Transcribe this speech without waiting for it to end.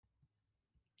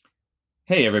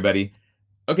Hey, everybody.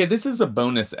 Okay, this is a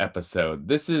bonus episode.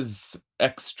 This is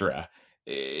extra.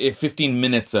 If 15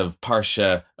 minutes of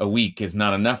Parsha a week is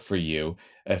not enough for you,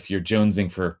 if you're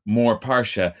jonesing for more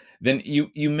Parsha, then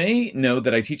you may know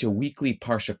that I teach a weekly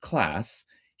Parsha class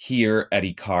here at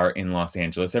IKAR in Los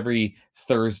Angeles every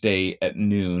Thursday at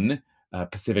noon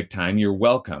Pacific time. You're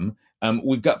welcome.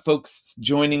 We've got folks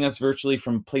joining us virtually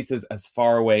from places as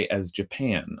far away as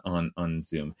Japan on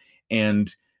Zoom.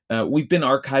 And we've been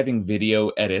archiving video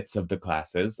edits of the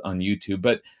classes on YouTube,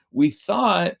 but we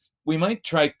thought we might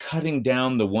try cutting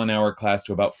down the 1 hour class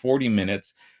to about 40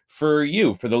 minutes for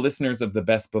you, for the listeners of the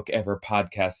Best Book Ever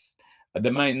podcasts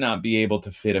that might not be able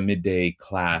to fit a midday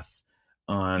class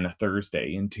on a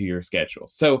Thursday into your schedule.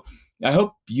 So I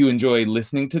hope you enjoy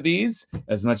listening to these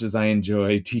as much as I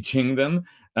enjoy teaching them.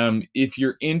 If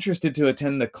you're interested to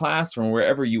attend the class from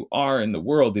wherever you are in the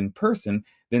world in person,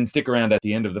 then stick around at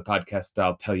the end of the podcast.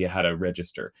 I'll tell you how to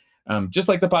register. Just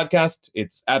like the podcast,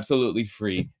 it's absolutely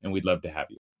free, and we'd love to have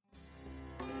you.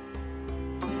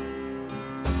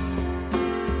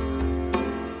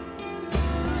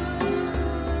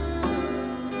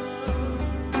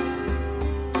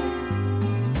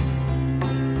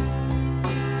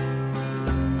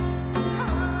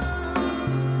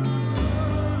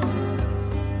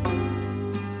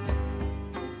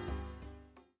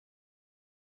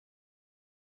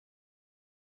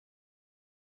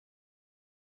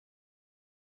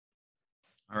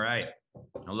 All right.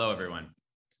 Hello, everyone.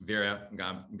 Vera,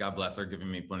 God bless her, giving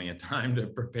me plenty of time to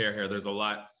prepare here. There's a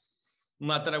lot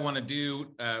that I want to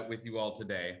do with you all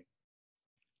today.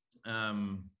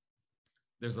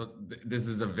 This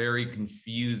is a very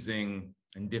confusing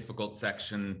and difficult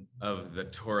section of the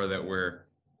Torah that we're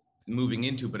moving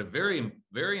into, but a very,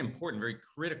 very important, very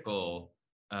critical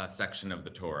section of the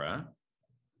Torah.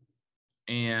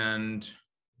 And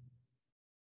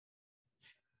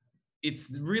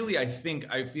it's really, I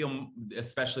feel,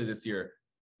 especially this year,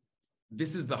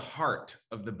 this is the heart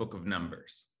of the book of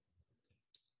Numbers.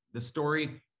 The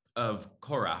story of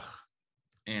Korach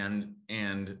and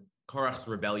Korach's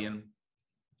rebellion,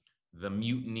 the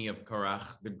mutiny of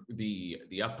Korach,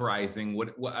 the uprising,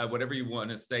 whatever you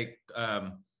want to say,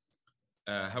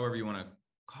 however you want to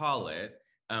call it.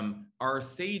 Our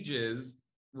sages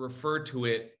refer to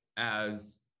it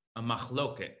as a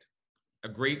machloket, a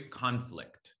great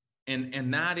conflict.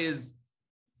 And that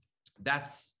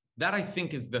I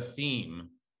think is the theme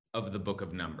of the book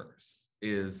of Numbers,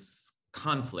 is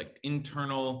conflict,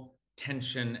 internal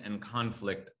tension and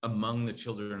conflict among the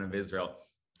children of Israel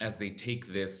as they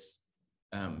take this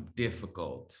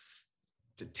difficult,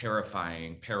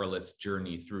 terrifying, perilous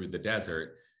journey through the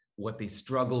desert. What they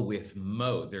struggle with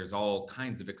most, there's all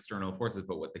kinds of external forces,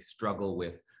 but what they struggle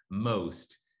with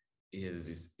most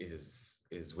is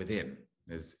within,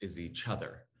 is each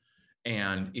other.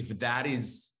 And if that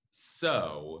is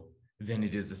so, then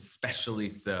it is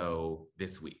especially so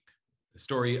this week. The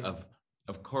story of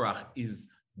Korach is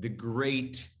the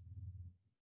great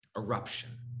eruption,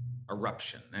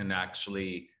 and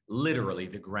actually, literally,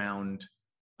 the ground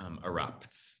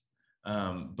erupts.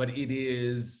 But it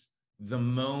is the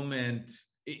moment,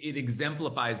 it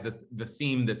exemplifies the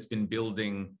theme that's been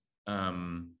building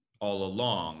all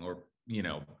along, or,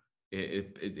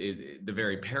 the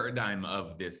very paradigm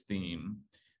of this theme,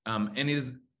 and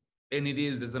it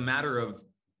is as a matter of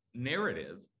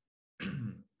narrative,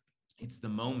 it's the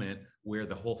moment where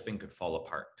the whole thing could fall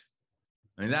apart.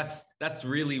 I mean, that's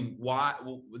really why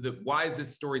is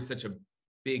this story such a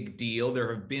big deal? There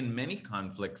have been many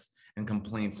conflicts and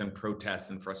complaints and protests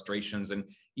and frustrations and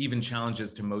even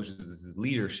challenges to Moses'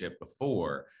 leadership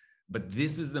before, but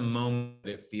this is the moment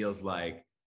it feels like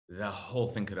the whole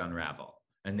thing could unravel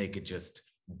and they could just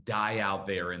die out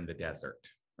there in the desert,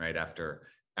 right, after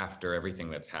everything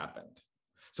that's happened.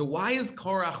 So why is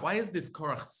this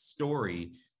Korach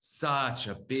story such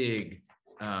a big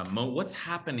what's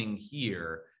happening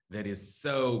here that is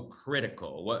so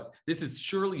critical? This is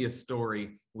surely a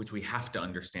story which we have to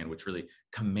understand, which really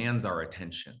commands our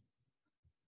attention.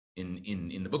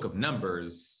 In the book of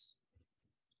Numbers,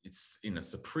 it's in a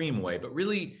supreme way, but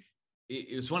really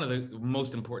it's one of the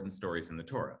most important stories in the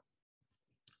Torah.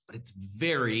 But it's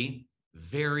very,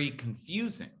 very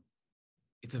confusing.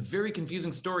 It's a very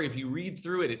confusing story. If you read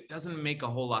through it, it doesn't make a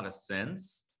whole lot of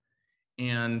sense.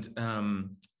 And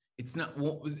it's not,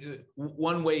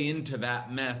 one way into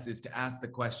that mess is to ask the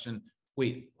question,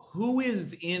 wait, who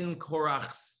is in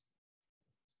Korach's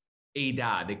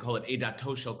Eidah? They call it Eidah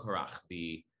Toshel Korach,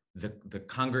 the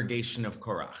congregation of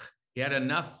Korach. He had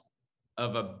enough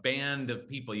of a band of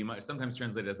people. You might sometimes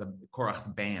translate it as a Korach's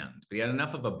band, but he had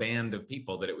enough of a band of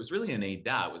people that it was really an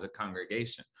Eidah, it was a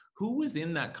congregation. Who was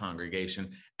in that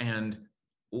congregation? And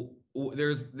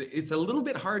it's a little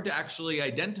bit hard to actually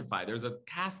identify. There's a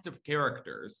cast of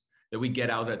characters that we get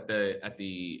out at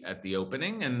the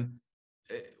opening, and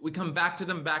we come back to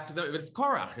them. But it's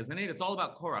Korach, isn't it? It's all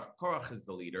about Korach. Korach is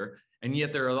the leader, and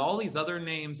yet there are all these other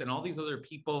names and all these other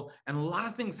people, and a lot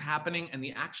of things happening, and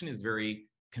the action is very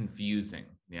confusing.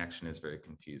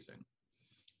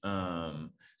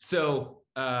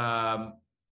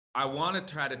 I want to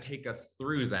try to take us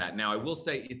through that. Now, I will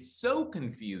say it's so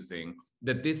confusing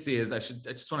that this is, I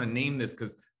just want to name this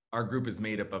because our group is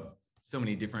made up of so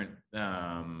many different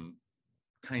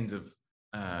kinds of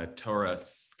Torah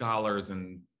scholars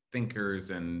and thinkers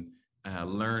and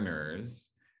learners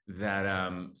that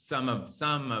some of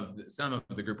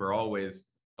the group are always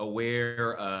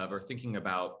aware of or thinking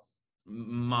about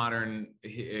modern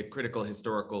critical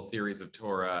historical theories of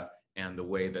Torah and the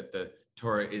way that the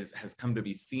Torah has come to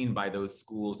be seen by those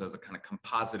schools as a kind of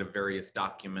composite of various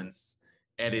documents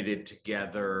edited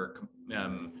together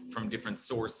from different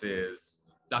sources,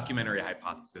 documentary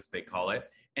hypothesis, they call it.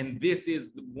 And this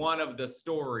is one of the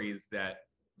stories that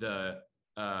the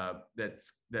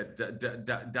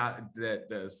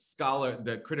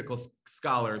critical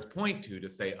scholars point to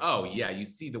say, oh yeah, you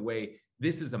see the way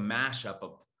this is a mashup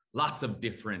of lots of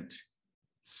different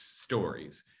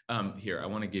stories. Here, I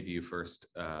want to give you first,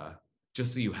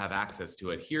 just so you have access to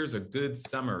it. Here's a good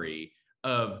summary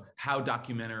of how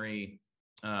documentary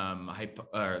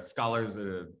scholars,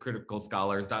 critical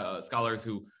scholars, scholars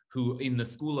who in the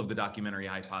school of the documentary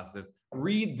hypothesis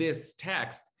read this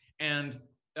text, and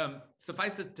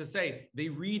suffice it to say, they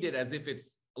read it as if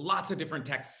it's lots of different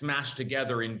texts smashed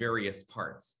together in various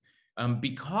parts,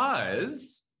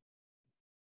 because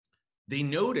they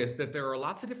notice that there are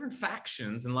lots of different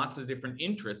factions and lots of different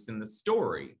interests in the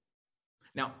story.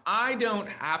 Now, I don't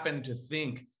happen to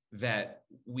think that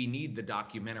we need the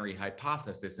documentary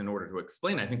hypothesis in order to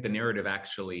explain. I think the narrative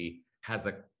actually has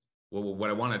what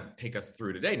I want to take us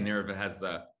through today. The narrative has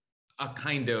a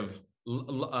kind of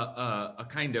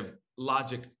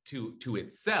logic to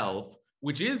itself,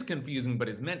 which is confusing, but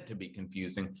is meant to be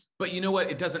confusing. But you know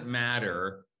what? It doesn't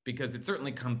matter, because it's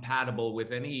certainly compatible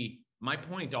with my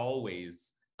point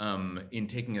always in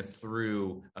taking us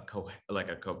through a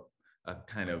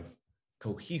kind of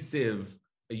cohesive,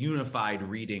 a unified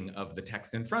reading of the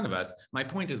text in front of us. My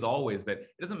point is always that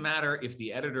it doesn't matter if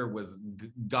the editor was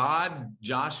God,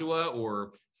 Joshua,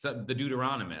 or the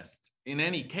Deuteronomist. In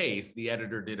any case, the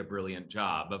editor did a brilliant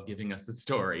job of giving us a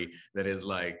story that's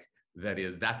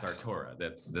our Torah.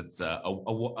 That's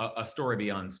a story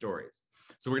beyond stories.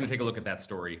 So we're going to take a look at that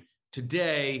story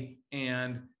today,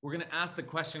 and we're going to ask the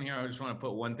question here. I just want to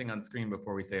put one thing on screen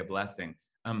before we say a blessing.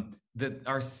 That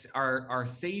our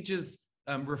sages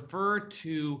refer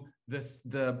to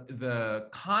the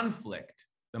conflict,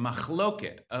 the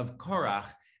machloket of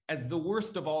Korach, as the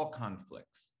worst of all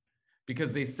conflicts,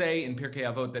 because they say in Pirkei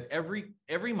Avot that every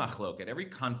machloket, every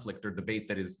conflict or debate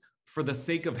that is for the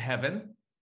sake of heaven,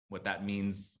 what that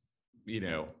means,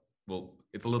 well,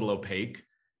 it's a little opaque,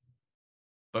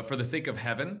 but for the sake of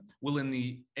heaven will in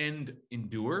the end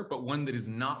endure, but one that is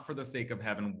not for the sake of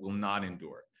heaven will not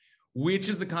endure. Which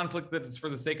is the conflict that is for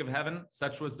the sake of heaven?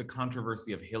 Such was the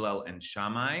controversy of Hillel and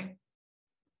Shammai.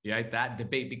 Yeah, that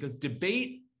debate, because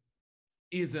debate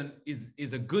is a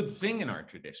good thing in our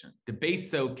tradition.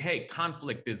 Debate's okay.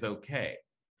 Conflict is okay.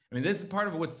 I mean, this is part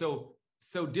of what's so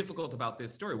difficult about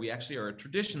this story. We actually are a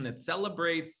tradition that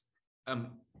celebrates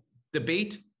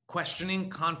debate, questioning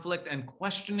conflict, and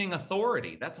questioning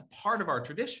authority. That's a part of our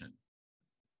tradition.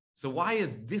 So why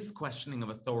is this questioning of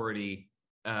authority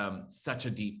such a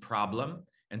deep problem?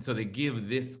 And so they give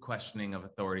this questioning of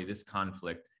authority, this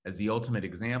conflict, as the ultimate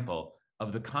example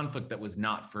of the conflict that was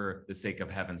not for the sake of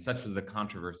heaven. Such was the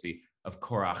controversy of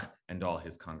Korach and all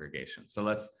his congregation. So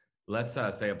let's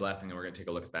say a blessing, and we're going to take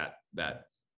a look at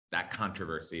that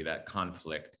controversy, that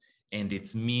conflict, and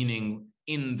its meaning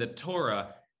in the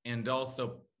Torah, and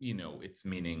also, its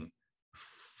meaning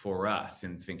for us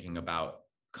in thinking about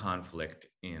conflict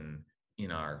in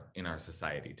our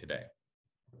society today.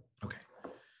 Okay.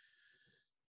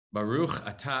 Baruch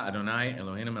atah Adonai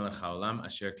Eloheinu melech haolam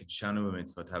asher kidshanu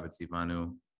b'mitzvotav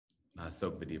v'tzivanu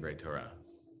la'asok b'divrei Torah.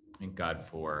 Thank God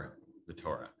for the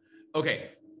Torah.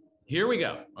 Okay, here we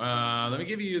go. Let me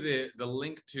give you the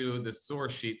link to the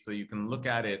source sheet so you can look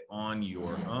at it on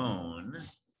your own.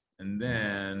 And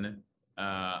then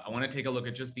I want to take a look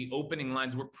at just the opening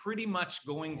lines. We're pretty much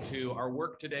our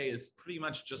work today is pretty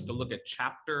much just to look at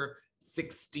chapter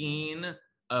 16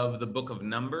 of the book of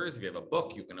Numbers. If you have a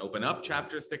book, you can open up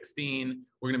chapter 16.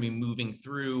 We're going to be moving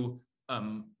through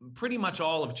pretty much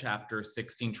all of chapter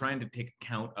 16, trying to take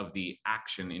account of the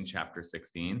action in chapter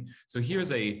 16. So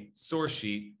here's a source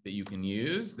sheet that you can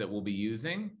use, that we'll be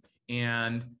using.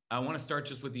 And I want to start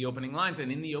just with the opening lines. And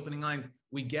in the opening lines,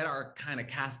 we get our kind of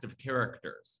cast of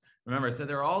characters. Remember, I said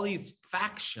there are all these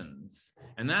factions,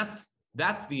 and that's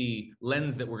the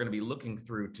lens that we're going to be looking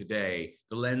through today,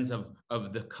 the lens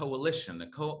of the coalition. The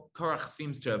Korach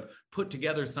seems to have put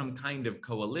together some kind of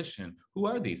coalition. Who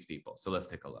are these people? So let's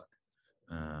take a look.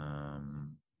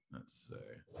 Let's see,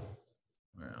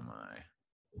 where am I?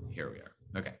 Here we are.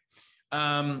 Okay.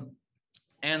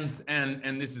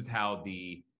 And this is how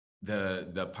the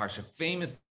parsha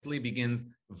famously begins,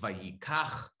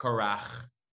 Vayikach Korach,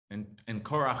 and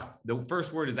Korach, the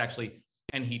first word is actually,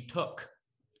 and he took,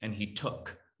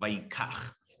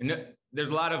 Vayikach. And there's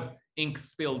a lot of ink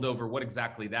spilled over what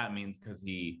exactly that means, because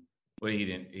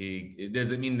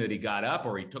does it mean that he got up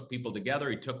or he took people together?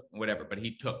 He took whatever, but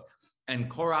he took. And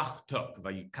Korach took,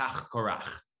 Vayikach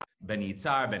Korach, ben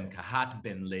Yitzhar, ben Kahat,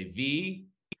 ben Levi.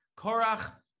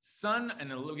 Korach, son, and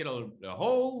we'll get a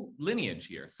whole lineage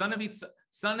here. Son of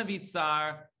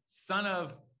Yitzhar, son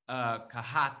of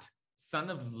Kahat, son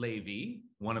of Levi,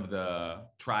 one of the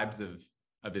tribes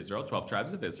of Israel, 12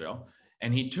 tribes of Israel.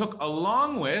 And he took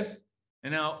along with,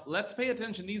 and now let's pay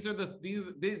attention. These are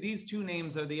these two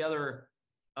names are the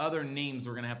other names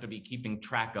we're going to have to be keeping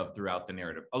track of throughout the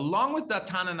narrative, along with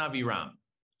Datan and Aviram.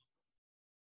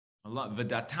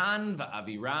 V'Datan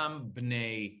v'Aviram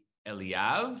b'nei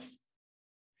Eliav.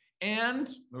 And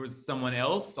there was someone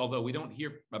else, although we don't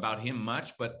hear about him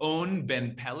much, but On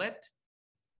ben Pelet.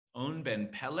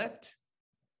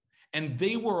 And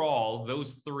they were all,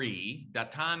 those three,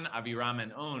 Datan, Aviram,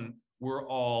 and On, were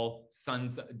all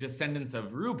descendants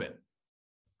of Reuben,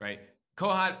 right?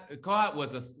 Kohat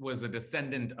was a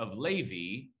descendant of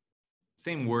Levi.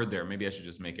 Same word there. Maybe I should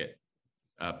just make it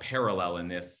parallel in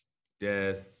this.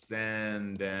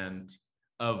 Descendant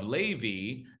of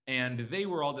Levi, and they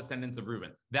were all descendants of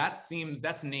Reuben. That's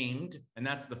named, and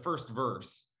that's the first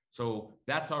verse. So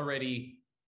that's already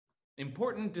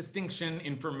important distinction,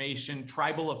 information,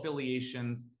 tribal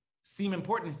affiliations seem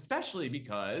important, especially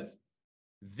because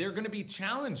they're going to be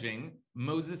challenging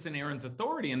Moses and Aaron's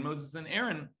authority. And Moses and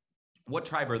Aaron, what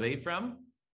tribe are they from?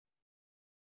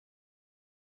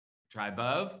 Tribe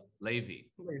of Levi.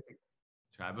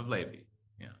 Tribe of Levi.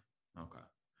 Yeah. Okay.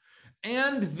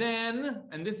 And then,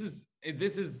 and this is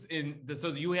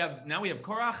so we have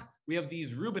Korach, we have these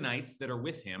Reubenites that are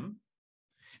with him.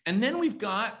 And then we've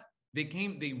got,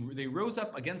 they rose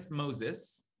up against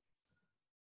Moses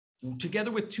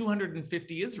together with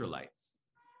 250 Israelites.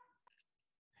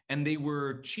 And they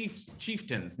were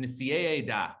chieftains, Nisiei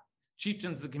Eda,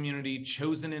 chieftains of the community,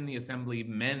 chosen in the assembly,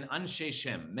 men, Anshe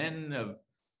Shem, men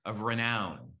of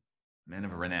renown,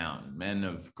 men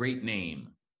of great name.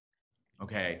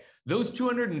 Okay, those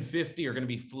 250 are going to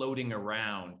be floating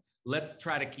around. Let's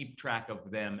try to keep track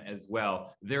of them as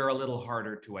well. They're a little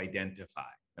harder to identify,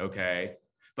 okay?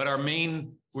 But we're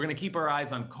going to keep our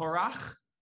eyes on Korach,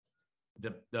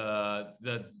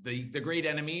 the great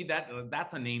enemy.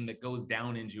 That's a name that goes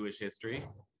down in Jewish history.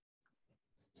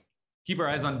 Keep our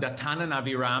eyes on Datan and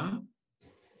Aviram,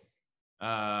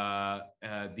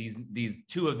 these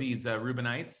two of these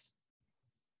Reubenites.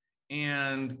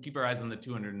 And keep our eyes on the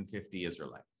 250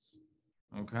 Israelites,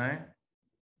 okay?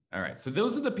 All right, so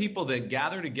those are the people that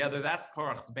gather together. That's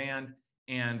Korach's band,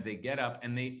 and they get up,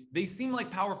 and they seem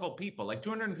like powerful people, like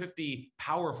 250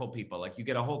 powerful people, like you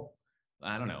get a whole,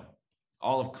 I don't know,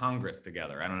 all of Congress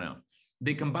together, I don't know.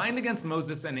 They combined against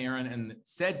Moses and Aaron and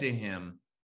said to him,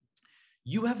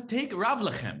 you have taken, Rav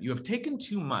Lechem, you have taken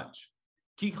too much.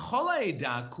 Ki chol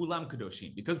ha'eda kulam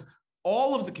kadoshim, because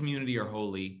all of the community are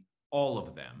holy, all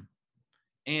of them.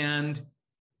 And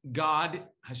God,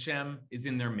 Hashem, is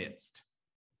in their midst.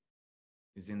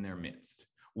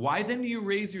 Why then do you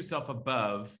raise yourself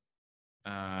above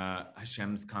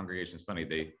Hashem's congregation? It's funny,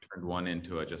 they turned one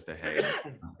into just a hey,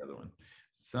 the other one.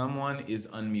 Someone is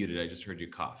unmuted. I just heard you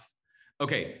cough.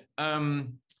 Okay.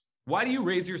 Why do you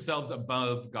raise yourselves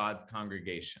above God's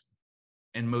congregation?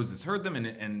 And Moses heard them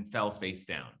and fell face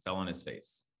down, fell on his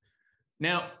face.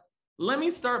 Now, let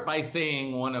me start by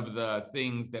saying one of the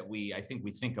things that I think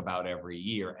we think about every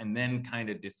year and then kind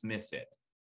of dismiss it.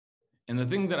 And the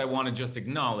thing that I want to just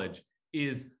acknowledge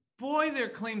is, boy, their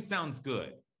claim sounds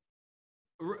good,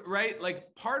 right?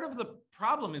 Like part of the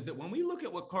problem is that when we look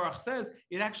at what Korach says,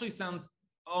 it actually sounds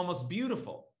almost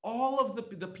beautiful. All of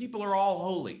the people are all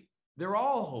holy. They're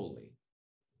all holy.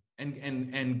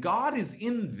 And God is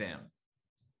in them.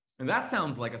 And that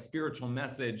sounds like a spiritual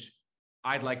message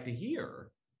I'd like to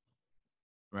hear.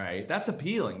 Right? That's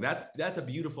appealing. That's a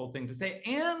beautiful thing to say.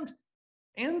 And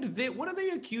what are they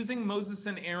accusing Moses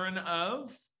and Aaron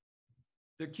of?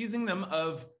 They're accusing them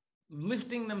of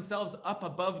lifting themselves up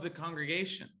above the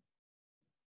congregation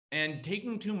and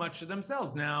taking too much of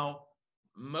themselves. Now,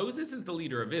 Moses is the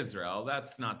leader of Israel.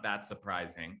 That's not that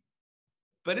surprising.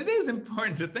 But it is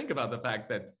important to think about the fact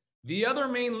that the other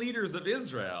main leaders of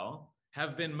Israel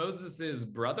have been Moses's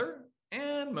brother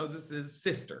and Moses's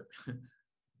sister,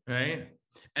 right?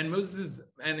 And Moses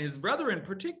and his brother in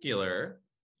particular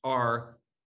are,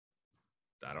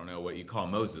 I don't know what you call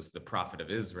Moses, the prophet of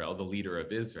Israel, the leader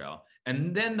of Israel,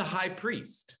 and then the high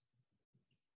priest.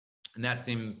 And that's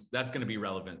going to be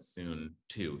relevant soon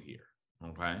too here,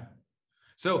 okay?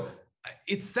 So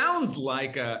it sounds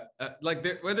like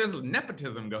there's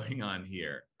nepotism going on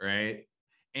here, right?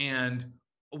 And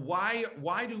why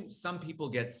do some people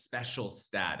get special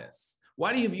status?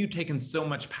 Why have you taken so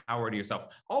much power to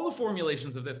yourself? All the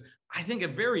formulations of this, I think, are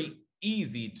very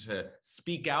easy to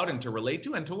speak out and to relate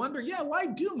to and to wonder, yeah, why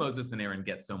do Moses and Aaron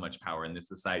get so much power in this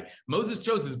society? Moses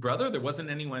chose his brother. There wasn't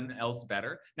anyone else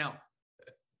better. Now,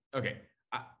 okay,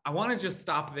 I want to just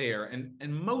stop there and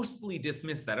mostly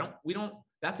dismiss that.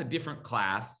 That's a different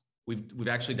class. We've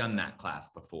actually done that class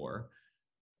before.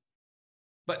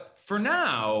 But for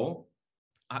now,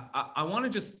 I want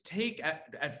to just take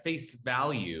at face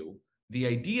value the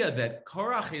idea that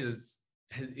Korach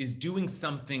is doing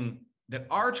something that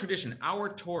our tradition,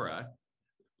 our Torah,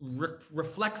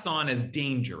 reflects on as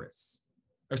dangerous,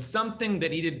 or something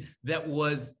that he did that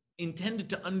was intended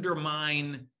to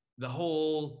undermine the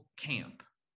whole camp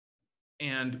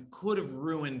and could have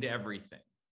ruined everything.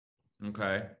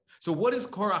 Okay, so what is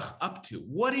Korach up to?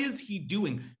 What is he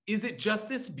doing? Is it just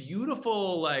this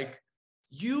beautiful, like,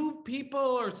 you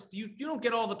people are, you don't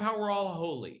get all the power, we're all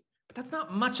holy? But that's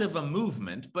not much of a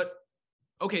movement. But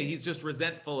okay, he's just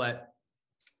resentful at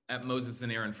Moses and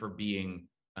Aaron for being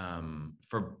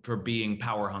for being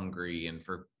power hungry and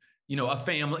for, a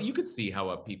family. You could see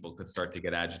how people could start to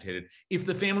get agitated if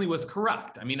the family was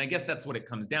corrupt. I mean, I guess that's what it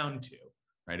comes down to,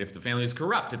 right? If the family is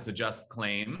corrupt, it's a just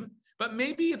claim. But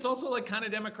maybe it's also like kind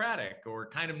of democratic, or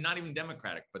kind of not even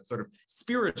democratic, but sort of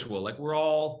spiritual. Like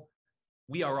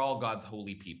we are all God's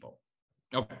holy people.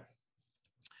 Okay.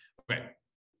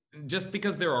 Just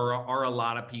because there are a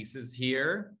lot of pieces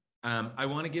here, I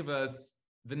want to give us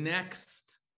the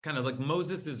next kind of like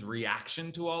Moses's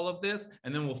reaction to all of this,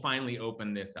 and then we'll finally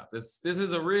open this up. This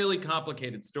is a really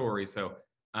complicated story, so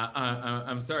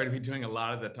I'm sorry to be doing a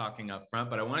lot of the talking up front,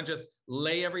 but I want to just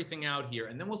lay everything out here,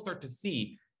 and then we'll start to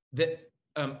see that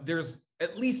there's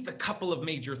at least a couple of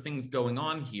major things going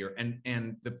on here.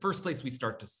 And the first place we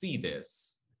start to see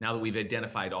this, now that we've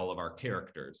identified all of our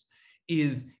characters,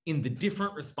 is in the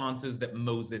different responses that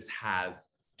Moses has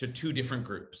to two different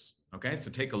groups. Okay, so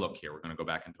take a look here. We're going to go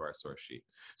back into our source sheet.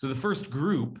 So the first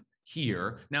group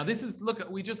here, now this is,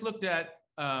 we just looked at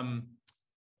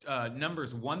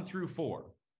numbers 1 through 4.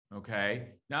 Okay,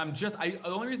 now the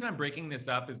only reason I'm breaking this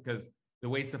up is because the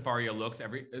way Sefaria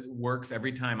works,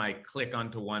 every time I click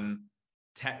onto one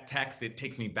text, it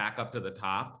takes me back up to the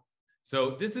top.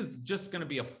 So this is just going to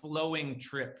be a flowing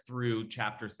trip through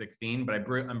chapter 16, but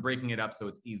I'm breaking it up so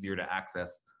it's easier to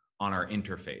access on our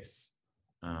interface.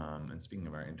 And speaking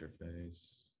of our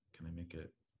interface, can I make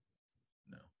it?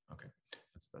 No. Okay,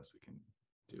 that's the best we can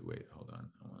do. Wait, hold on.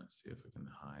 I want to see if we can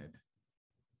hide.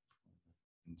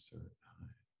 Insert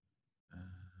hide.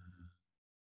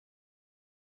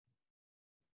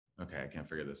 Okay, I can't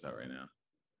figure this out right now.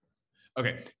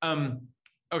 Okay.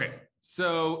 Okay.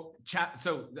 So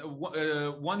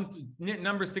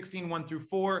number 16, 1 through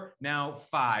 4, now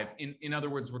 5. In other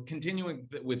words, we're continuing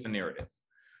with the narrative.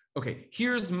 Okay,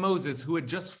 here's Moses, who had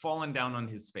just fallen down on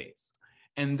his face.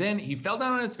 And then he fell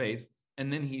down on his face,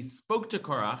 and then he spoke to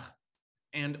Korach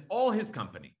and all his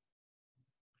company.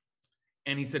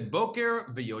 And he said,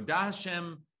 Boker v'yodah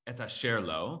Hashem et asher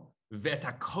lo, v'et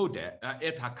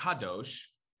hakadosh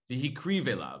v'hikriv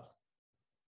elav.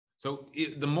 So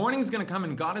the morning is going to come,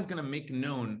 and God is going to make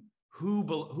known who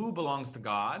belongs to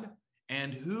God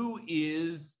and who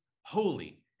is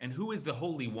holy, and who is the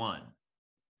Holy One,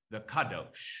 the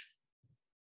Kadosh.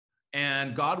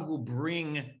 And God will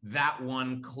bring that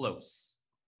one close.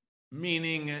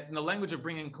 Meaning, in the language of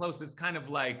bringing close is kind of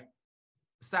like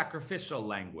sacrificial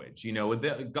language,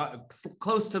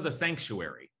 close to the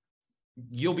sanctuary.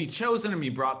 You'll be chosen and be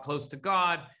brought close to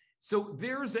God. So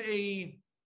there's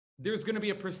going to be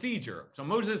a procedure. So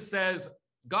Moses says,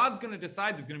 God's going to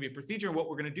decide there's going to be a procedure. And what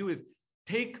we're going to do is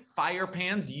take fire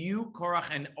pans, you, Korach,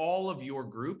 and all of your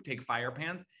group, take fire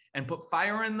pans and put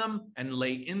fire in them and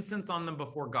lay incense on them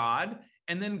before God.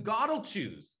 And then God will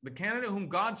choose the candidate whom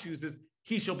God chooses,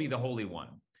 he shall be the Holy One.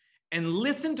 And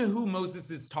listen to who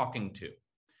Moses is talking to.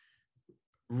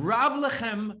 Rav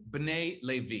lechem b'nei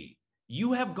Levi.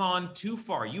 You have gone too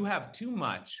far. You have too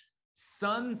much.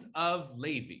 Sons of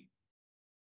Levi.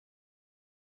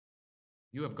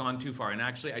 You have gone too far. And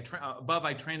actually, above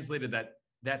I translated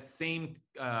that same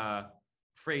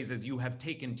phrase as you have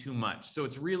taken too much. So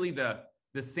it's really the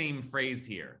same phrase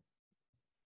here.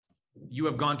 You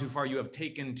have gone too far. You have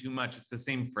taken too much. It's the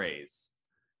same phrase.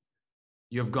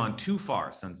 You have gone too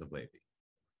far, sons of Levi.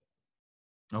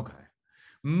 Okay.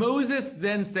 Moses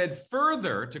then said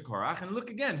further to Korach, and look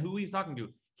again who he's talking to.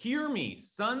 Hear me,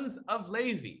 sons of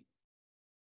Levi,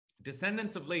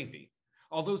 descendants of Levi.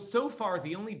 Although so far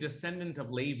the only descendant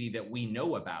of Levi that we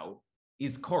know about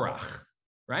is Korach,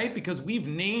 right? Because we've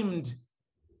named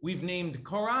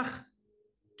Korach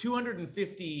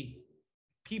 250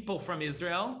 people from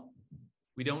Israel.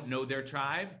 We don't know their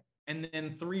tribe, and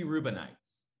then 3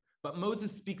 Reubenites. But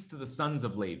Moses speaks to the sons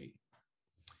of Levi.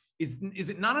 Is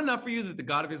it not enough for you that the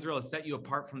God of Israel has set you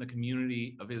apart from the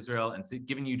community of Israel and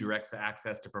given you direct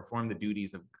access to perform the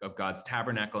duties of God's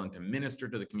tabernacle and to minister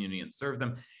to the community and serve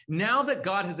them? Now that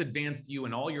God has advanced you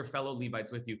and all your fellow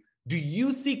Levites with you, do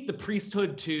you seek the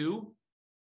priesthood too?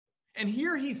 And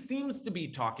here he seems to be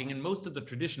talking, and most of the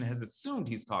tradition has assumed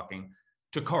he's talking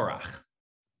to Korach,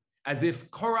 as if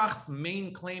Korach's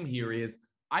main claim here is,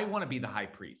 I want to be the high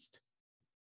priest.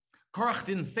 Korach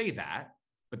didn't say that,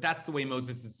 but that's the way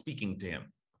Moses is speaking to him,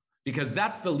 because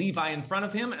that's the Levi in front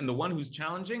of him and the one who's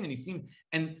challenging. And he seemed,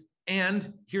 and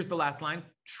here's the last line: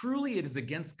 truly it is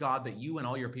against God that you and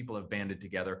all your people have banded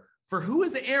together. For who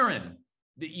is Aaron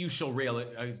that you should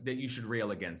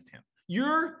rail against him?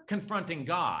 You're confronting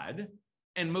God,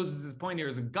 and Moses' point here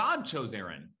is that God chose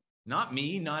Aaron, not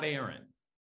me, not Aaron.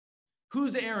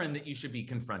 Who's Aaron that you should be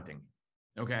confronting?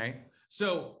 Okay,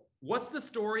 so what's the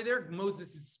story there?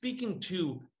 Moses is speaking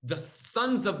to the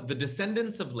sons of the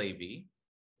descendants of Levi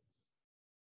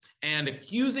and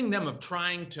accusing them of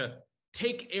trying to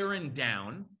take Aaron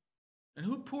down. And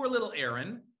who, poor little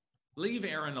Aaron, leave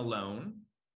Aaron alone,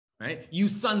 right? You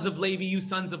sons of Levi, you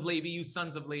sons of Levi, you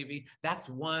sons of Levi. That's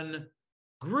one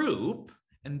group.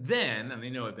 And then, and I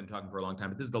know I've been talking for a long time,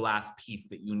 but this is the last piece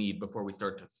that you need before we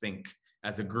start to think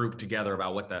as a group together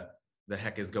about what the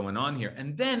heck is going on here.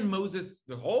 And then Moses,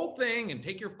 the whole thing, and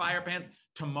take your fire pans.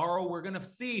 Tomorrow we're going to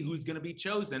see who's going to be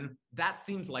chosen. That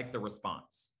seems like the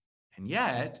response. And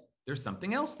yet there's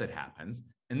something else that happens.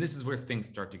 And this is where things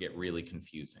start to get really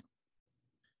confusing.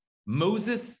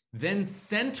 Moses then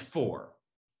sent for.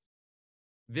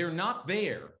 They're not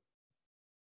there.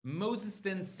 Moses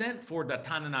then sent for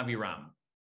Datan and Aviram,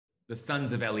 the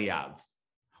sons of Eliav.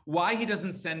 Why he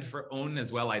doesn't send for On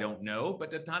as well, I don't know.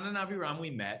 But Datan and Aviram we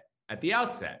met at the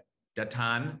outset.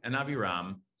 Datan and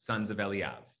Aviram, sons of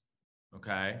Eliav.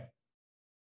 Okay?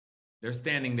 They're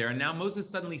standing there, and now Moses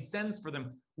suddenly sends for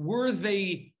them. Were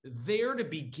they there to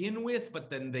begin with, but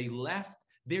then they left?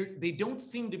 They don't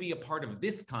seem to be a part of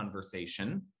this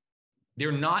conversation.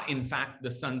 They're not, in fact,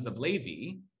 the sons of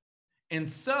Levi. And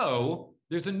so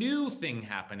there's a new thing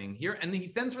happening here, and he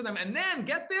sends for them. And then,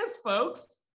 get this, folks.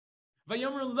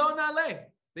 Vayomer lo na'aleh.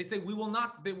 They say, we're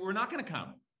not going to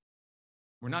come.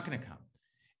 We're not going to come.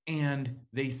 And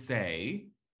they say,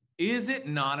 is it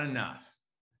not enough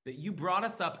that you brought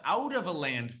us up out of a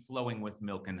land flowing with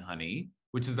milk and honey,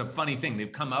 which is a funny thing.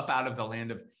 They've come up out of the land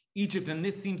of Egypt. And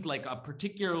this seems like a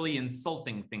particularly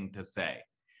insulting thing to say.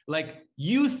 Like,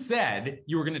 you said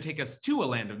you were going to take us to a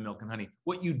land of milk and honey.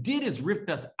 What you did is ripped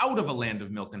us out of a land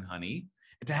of milk and honey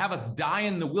to have us die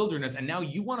in the wilderness. And now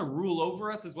you want to rule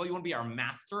over us as well. You want to be our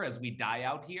master as we die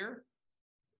out here.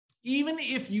 Even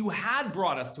if you had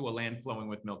brought us to a land flowing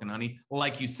with milk and honey,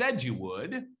 like you said you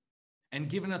would, and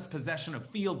given us possession of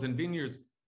fields and vineyards,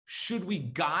 should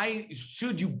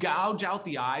you gouge out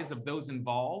the eyes of those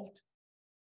involved?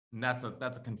 And that's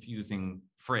a confusing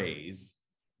phrase,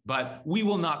 but we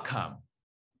will not come.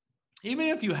 Even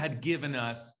if you had given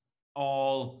us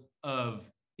even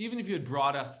if you had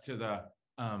brought us to the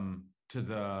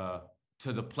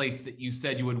place that you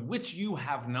said you would, which you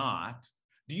have not.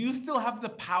 Do you still have the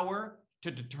power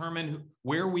to determine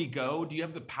where we go? Do you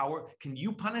have the power? Can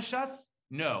you punish us?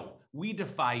 No, we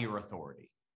defy your authority.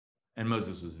 And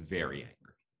Moses was very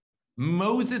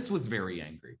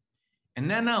angry. And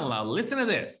then Allah, listen to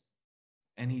this.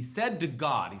 And he said to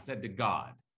God,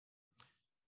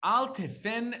 Al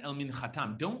tefen el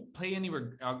minchatam. Don't pay any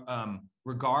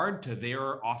regard to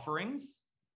their offerings,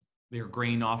 their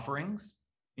grain offerings.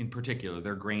 in particular,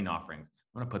 their grain offerings.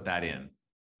 I'm going to put that in.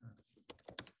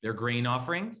 Their grain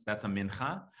offerings, that's a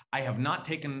mincha. I have not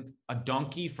taken a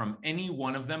donkey from any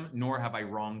one of them, nor have I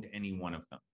wronged any one of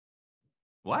them.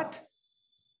 What?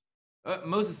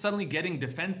 Moses suddenly getting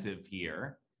defensive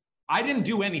here. I didn't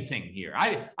do anything here.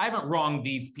 I haven't wronged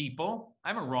these people. I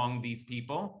haven't wronged these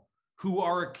people who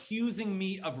are accusing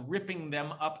me of ripping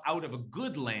them up out of a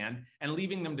good land and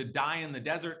leaving them to die in the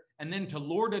desert and then to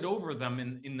lord it over them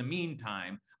in the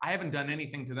meantime. I haven't done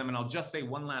anything to them. And I'll just say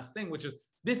one last thing, which is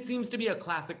this seems to be a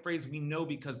classic phrase we know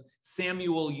because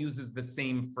Samuel uses the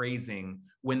same phrasing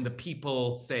when the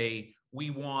people say, we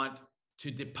want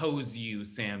to depose you,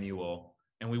 Samuel,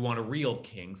 and we want a real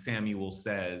king. Samuel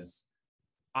says,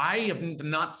 I have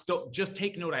not just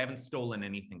take note, I haven't stolen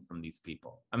anything from these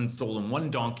people. I haven't stolen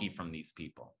one donkey from these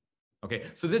people. Okay,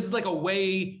 so this is like a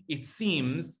way it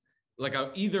seems like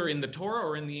either in the Torah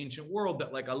or in the ancient world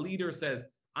that like a leader says,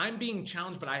 I'm being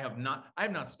challenged, but I have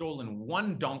not stolen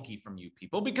one donkey from you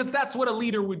people, because that's what a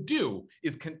leader would do,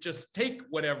 is just take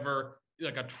whatever,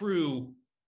 like a true,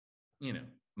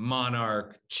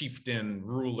 monarch, chieftain,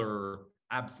 ruler,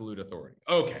 absolute authority.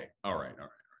 Okay, all right.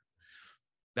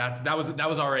 That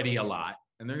was already a lot,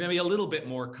 and there's going to be a little bit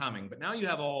more coming. But now you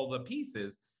have all the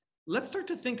pieces. Let's start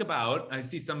to think about. I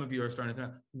see some of you are starting to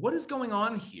think, what is going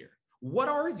on here? What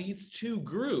are these two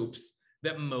groups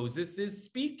that Moses is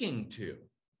speaking to?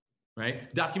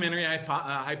 Right? Documentary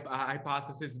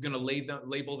hypothesis is going to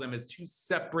label them as two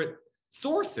separate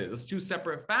sources, two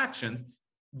separate factions.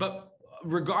 But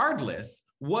regardless,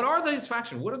 what are these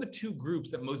factions? What are the two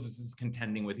groups that Moses is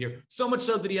contending with here? So much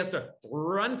so that he has to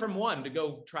run from one to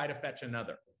go try to fetch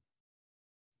another.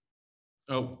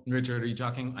 Oh, Richard, are you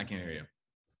talking? I can't hear you.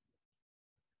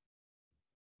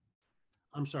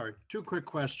 I'm sorry, two quick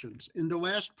questions. In the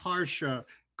last Parsha,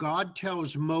 God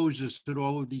tells Moses that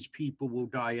all of these people will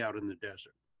die out in the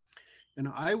desert. And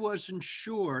I wasn't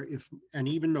sure if, and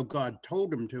even though God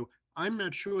told him to, I'm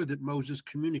not sure that Moses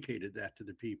communicated that to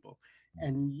the people.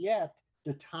 And yet,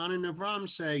 Datan and Avram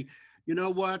say, you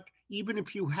know what, even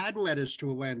if you had led us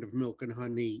to a land of milk and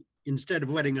honey, instead of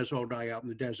letting us all die out in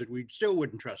the desert, we still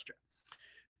wouldn't trust you.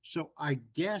 So I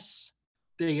guess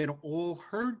they had all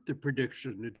heard the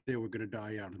prediction that they were going to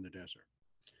die out in the desert.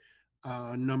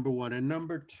 Number one. And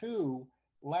number two,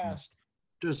 last,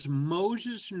 does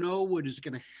Moses know what is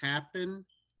going to happen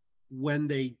when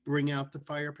they bring out the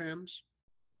fire pans?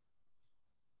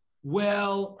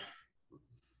 Well,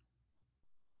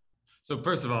 so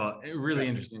first of all, a really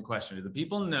interesting question. Do the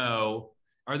people know,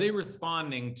 are they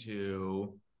responding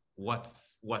to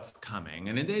what's coming?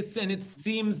 And it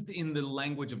seems in the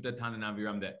language of Datan and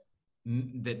Aviram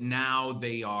that now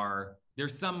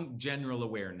there's some general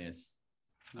awareness,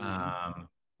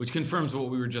 which confirms what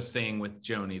we were just saying with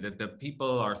Joni, that the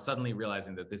people are suddenly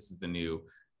realizing that this is the new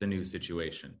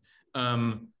situation.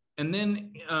 And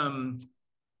then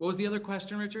what was the other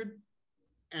question, Richard?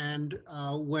 And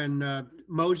when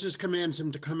Moses commands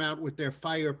them to come out with their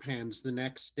fire pans the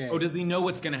next day. Oh, does he know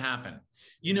what's going to happen?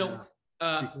 Because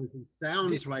it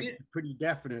sounds pretty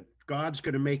definite. God's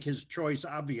going to make his choice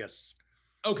obvious.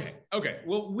 Okay.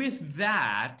 Well, with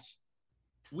that,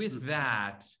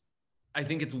 I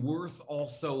think it's worth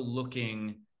also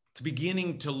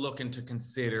beginning to look and to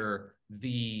consider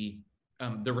the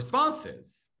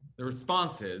responses,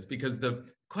 because the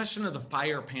question of the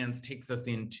fire pans takes us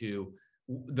into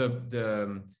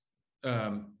the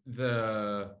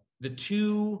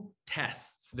two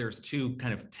tests. There's two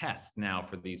kind of tests now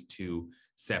for these two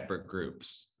separate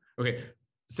groups. Okay,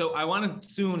 so I want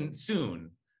to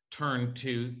soon turn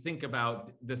to think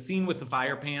about the scene with the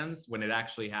fire pans when it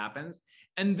actually happens.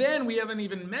 And then we haven't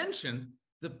even mentioned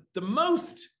the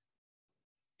most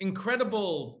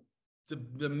incredible,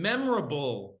 the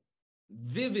memorable,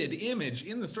 vivid image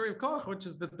in the story of Korach, which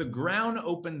is that the ground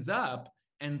opens up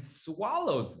and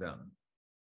swallows them,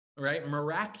 right?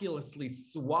 Miraculously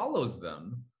swallows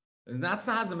them. And that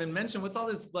hasn't been mentioned. What's all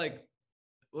this,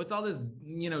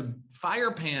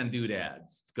 fire pan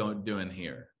doodads doing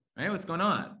here, right? What's going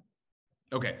on?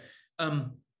 Okay. All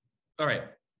right.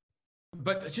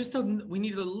 But we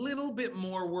need a little bit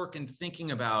more work in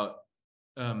thinking about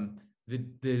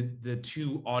the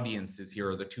two audiences here,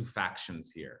 or the two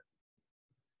factions here.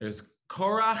 There's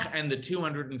Korach and the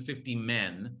 250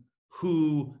 men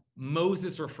who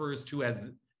Moses refers to as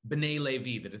Bnei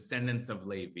Levi, the descendants of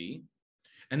Levi.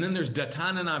 And then there's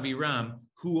Datan and Aviram,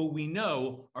 who we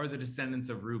know are the descendants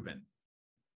of Reuben.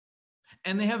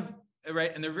 And they have,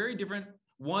 right, and they're very different.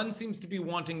 One seems to be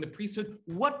wanting the priesthood.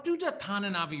 What do Datan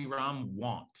and Aviram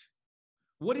want?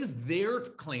 What is their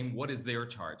claim? What is their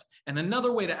charge? And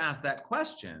another way to ask that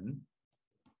question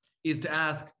is to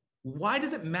ask, why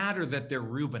does it matter that they're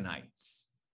Reubenites?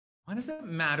 Why does it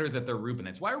matter that they're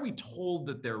Reubenites? Why are we told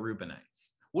that they're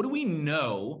Reubenites? What do we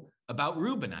know about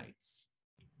Reubenites?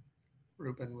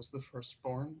 Reuben was the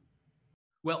firstborn.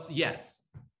 Well, yes,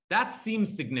 that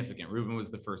seems significant. Reuben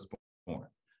was the firstborn.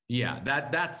 Yeah,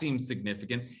 that seems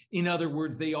significant. In other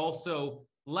words, they also,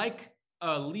 like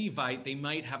a Levite, they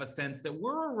might have a sense that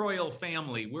we're a royal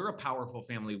family, we're a powerful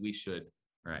family, we should,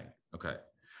 right, okay.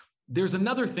 There's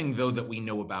another thing, though, that we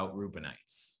know about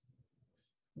Reubenites.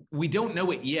 We don't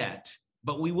know it yet,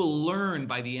 but we will learn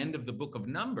by the end of the book of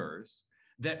Numbers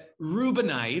that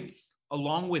Reubenites,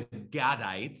 along with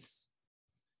Gadites,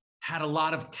 had a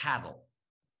lot of cattle.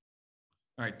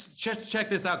 All right, check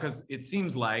this out, because it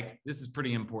seems like this is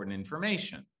pretty important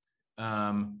information.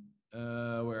 Where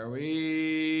are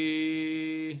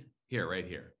we? Here, right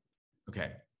here.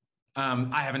 Okay.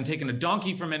 I haven't taken a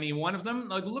donkey from any one of them.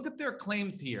 Like, look at their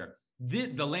claims here.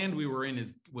 The land we were in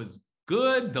was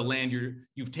good. The land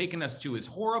you've taken us to is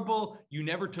horrible. You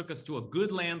never took us to a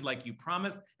good land like you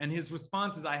promised. And his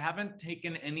response is, I haven't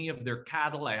taken any of their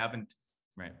cattle. I haven't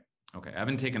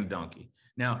taken a donkey.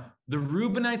 Now, the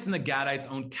Reubenites and the Gadites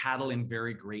owned cattle in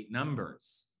very great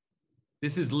numbers.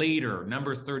 This is later,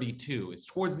 Numbers 32. It's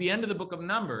towards the end of the book of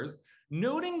Numbers,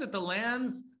 noting that the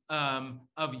lands of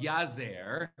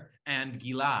Yazer and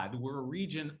Gilad were a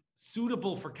region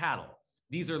suitable for cattle.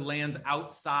 These are lands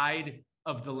outside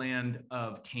of the land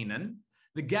of Canaan.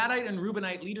 The Gadite and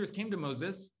Reubenite leaders came to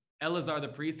Moses, Eleazar the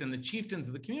priest, and the chieftains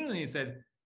of the community, and said,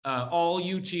 all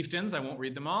you chieftains, I won't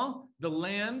read them all, the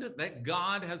land that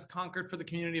God has conquered for the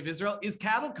community of Israel is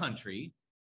cattle country,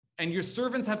 and your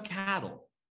servants have cattle.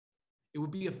 It would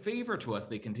be a favor to us,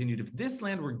 they continued, if this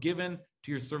land were given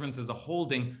to your servants as a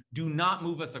holding, do not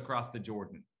move us across the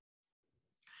Jordan.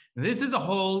 Now, this is a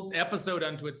whole episode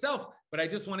unto itself, but I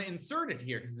just want to insert it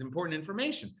here because it's important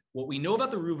information. What we know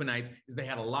about the Reubenites is they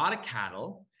had a lot of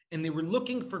cattle, and they were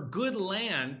looking for good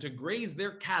land to graze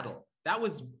their cattle. That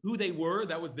was who they were.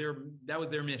 That was their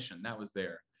mission. That was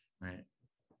their, right?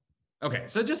 Okay,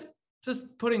 so just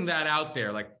putting that out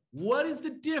there, like, what is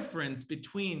the difference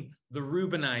between the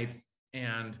Reubenites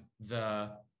and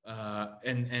the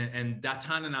and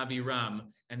Datan and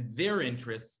Abiram and their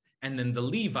interests, and then the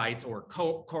Levites, or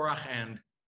Korach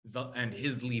and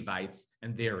his Levites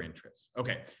and their interests?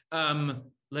 Okay,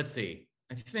 let's see.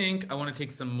 I think I want to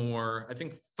take some more. I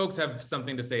think folks have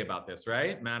something to say about this,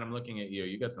 right? Matt, I'm looking at you.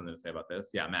 You got something to say about this?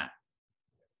 Yeah, Matt.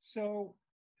 So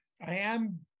I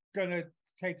am going to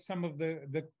take some of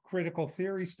the critical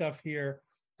theory stuff here,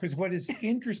 because what is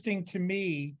interesting to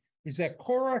me is that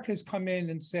Korach has come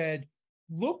in and said,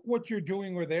 look what you're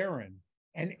doing with Aaron.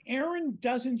 And Aaron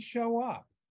doesn't show up.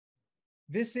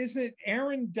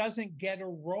 Aaron doesn't get a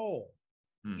role.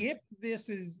 If this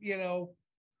is,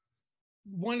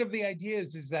 one of the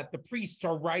ideas is that the priests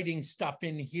are writing stuff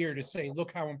in here to say,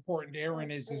 look how important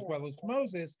Aaron is as well as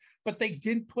Moses, but they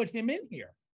didn't put him in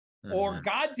here, or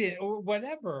God did, or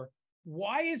whatever.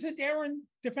 Why isn't Aaron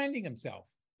defending himself?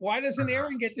 Why doesn't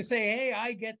Aaron get to say, hey,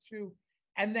 I get to,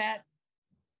 and that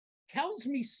tells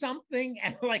me something.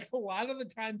 And like a lot of the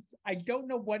times, I don't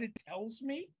know what it tells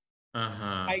me.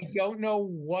 I don't know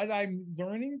what I'm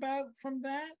learning about from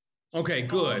that. Okay,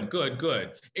 good.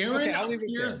 Aaron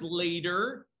appears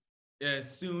later,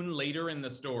 soon later in the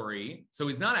story, so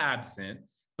he's not absent.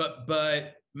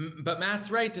 But Matt's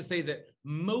right to say that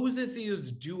Moses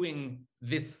is doing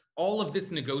all of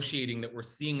this negotiating that we're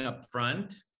seeing up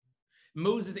front.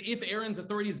 Moses, if Aaron's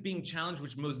authority is being challenged,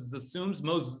 which Moses assumes,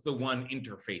 Moses is the one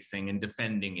interfacing and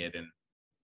defending it,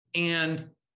 and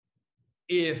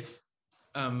if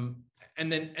and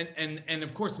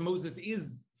of course Moses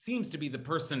seems to be the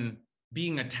person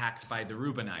being attacked by the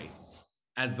Reubenites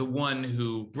as the one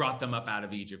who brought them up out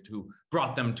of Egypt, who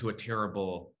brought them to a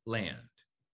terrible land,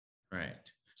 right?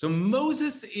 So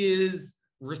Moses is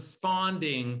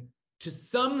responding to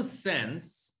some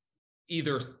sense,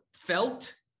 either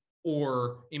felt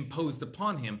or imposed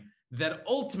upon him, that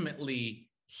ultimately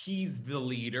he's the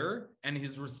leader and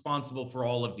is responsible for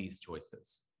all of these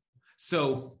choices.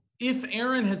 So if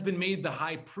Aaron has been made the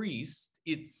high priest,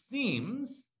 it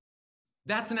seems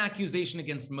that's an accusation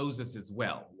against Moses as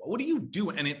well. What do you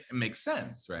do? And it makes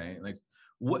sense, right? Like,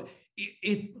 what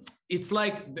it's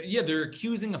like, yeah, they're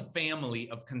accusing a family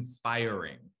of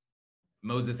conspiring,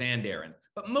 Moses and Aaron,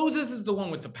 but Moses is the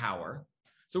one with the power.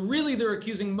 So really they're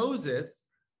accusing Moses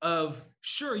of,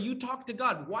 sure, you talk to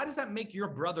God. Why does that make your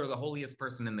brother the holiest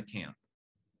person in the camp?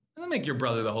 It doesn't make your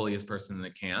brother the holiest person in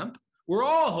the camp. We're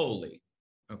all holy,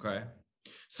 okay?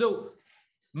 So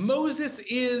Moses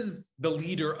is the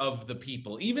leader of the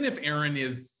people. Even if Aaron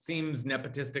seems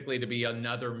nepotistically to be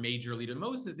another major leader,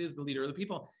 Moses is the leader of the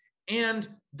people. And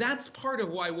that's part of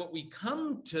why what we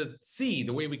come to see,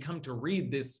 the way we come to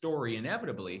read this story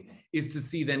inevitably, is to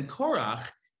see then Korach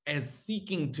as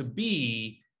seeking to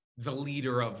be the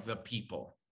leader of the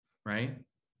people, right?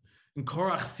 And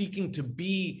Korach seeking to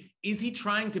be, is he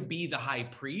trying to be the high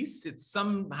priest? It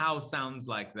somehow sounds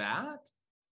like that.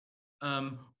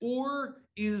 Or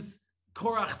is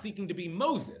Korach seeking to be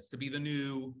Moses, to be the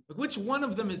new, which one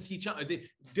of them is he? They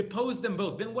depose them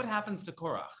both. Then what happens to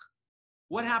Korach?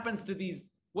 What happens to these?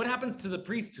 What happens to the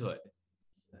priesthood?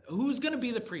 Who's going to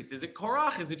be the priest? Is it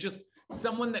Korach? Is it just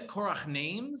someone that Korach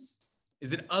names?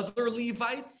 Is it other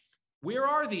Levites? Where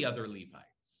are the other Levites?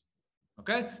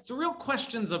 Okay, so real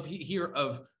questions of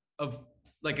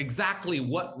like exactly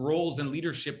what roles and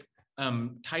leadership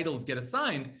titles get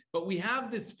assigned, but we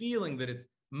have this feeling that it's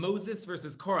Moses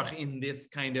versus Korach in this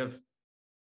kind of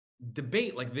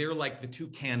debate, like they're like the two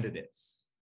candidates,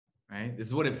 right? This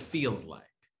is what it feels like.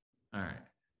 All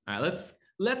right,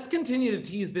 let's continue to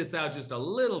tease this out just a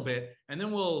little bit, and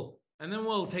then we'll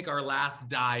take our last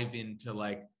dive into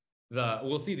like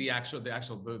we'll see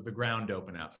the ground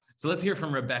open up. So let's hear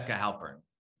from Rebecca Halpern.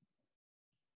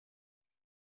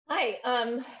 Hi,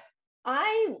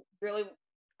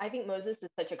 I think Moses is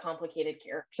such a complicated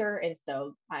character, and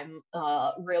so I'm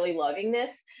really loving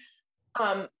this.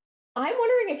 I'm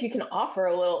wondering if you can offer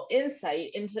a little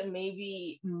insight into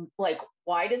maybe like,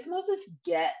 why does Moses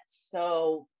get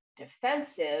so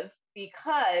defensive?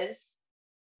 Because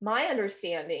my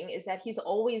understanding is that he's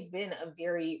always been a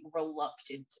very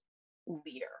reluctant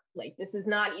leader. Like, this is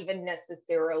not even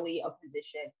necessarily a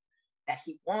position that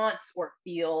he wants or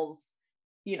feels,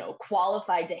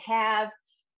 qualified to have.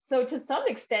 So to some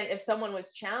extent, if someone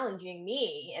was challenging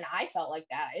me and I felt like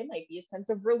that, it might be a sense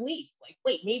of relief. Like,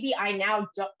 wait, maybe I now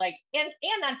don't like, and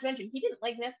not to mention, he didn't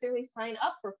like necessarily sign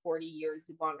up for 40 years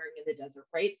wandering in the desert,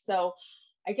 right? So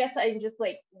I guess I'm just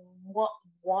like,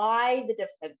 why the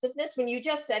defensiveness? When you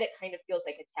just said it kind of feels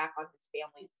like attack on his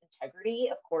family's integrity.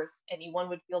 Of course, anyone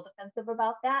would feel defensive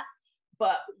about that.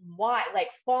 But why, like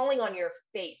falling on your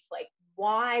face, like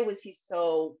why was he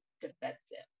so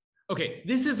defensive? Okay,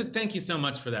 thank you so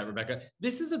much for that, Rebecca.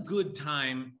 This is a good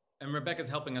time, and Rebecca's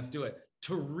helping us do it,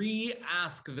 to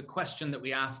re-ask the question that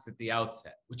we asked at the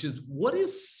outset, which is, what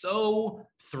is so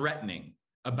threatening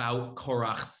about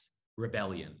Korach's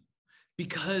rebellion?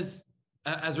 Because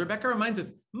as Rebecca reminds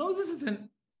us, Moses isn't,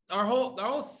 our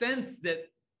whole sense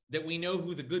that we know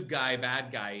who the good guy,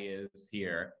 bad guy is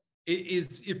here,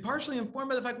 is partially informed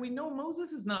by the fact we know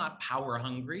Moses is not power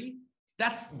hungry.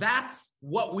 That's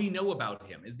what we know about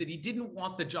him, is that he didn't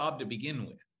want the job to begin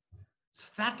with. So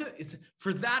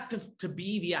for that to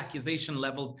be the accusation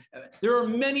leveled, there are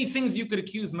many things you could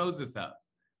accuse Moses of.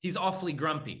 He's awfully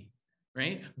grumpy,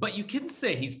 right? But you can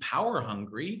say he's power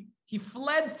hungry. He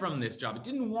fled from this job. He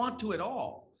didn't want to at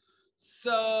all.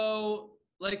 So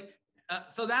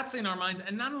so that's in our minds.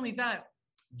 And not only that,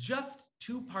 just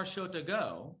 2 parshot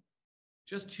ago,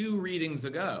 just 2 readings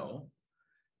ago,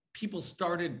 people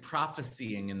started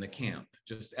prophesying in the camp.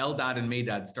 Just Eldad and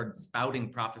Medad started spouting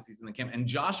prophecies in the camp. And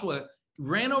Joshua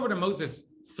ran over to Moses,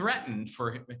 threatened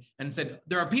for him, and said,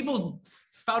 there are people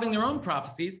spouting their own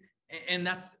prophecies, and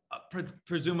that's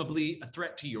presumably a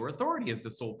threat to your authority as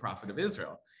the sole prophet of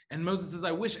Israel. And Moses says,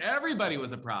 I wish everybody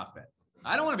was a prophet.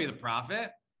 I don't want to be the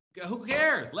prophet. Who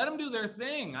cares? Let them do their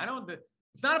thing.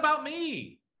 It's not about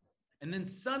me. And then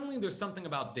suddenly there's something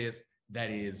about this that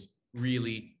is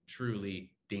really,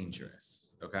 truly dangerous.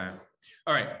 Okay.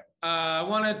 All right. I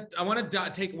want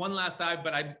to take one last dive,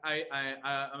 but I'm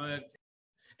going to.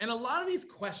 And a lot of these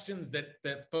questions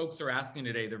that folks are asking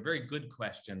today, they're very good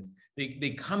questions.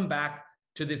 They come back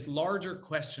to this larger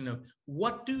question of,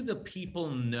 what do the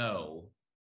people know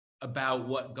about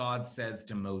what God says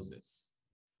to Moses?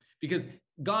 Because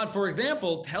God, for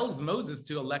example, tells Moses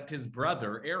to elect his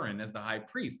brother Aaron as the high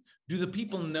priest. Do the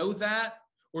people know that,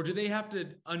 or do they have to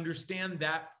understand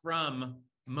that from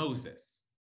Moses?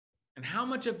 And how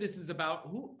much of this is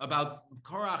about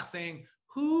Korach saying,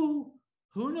 who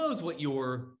knows what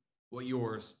you're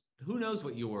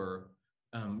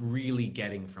really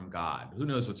getting from God? Who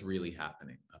knows what's really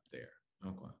happening up there?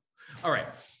 Okay. All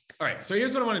right. So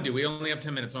here's what I want to do. We only have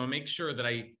 10 minutes. So I want to make sure that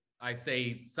I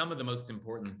say some of the most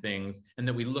important things, and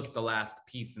that we look at the last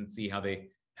piece and see how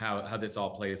this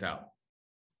all plays out.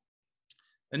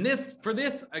 And for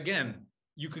this, again,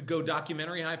 you could go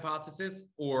documentary hypothesis,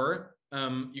 or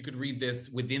you could read this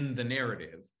within the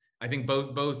narrative. I think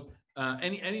both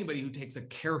anybody who takes a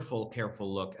careful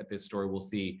look at this story will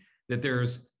see that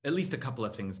there's at least a couple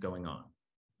of things going on.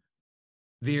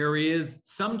 There is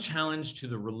some challenge to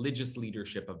the religious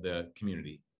leadership of the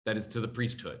community, that is, to the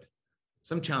priesthood.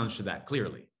 Some challenge to that,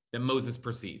 clearly. that Moses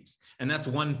perceives. And that's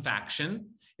one faction.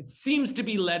 It seems to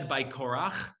be led by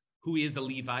Korach, who is a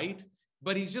Levite,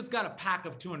 but he's just got a pack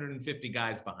of 250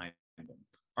 guys behind him.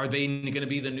 Are they going to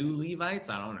be the new Levites?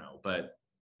 I don't know, but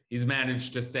he's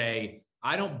managed to say,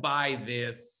 I don't buy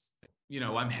this,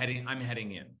 I'm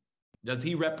heading in. Does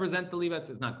he represent the Levites?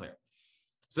 It's not clear.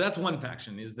 So that's one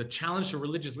faction, is the challenge to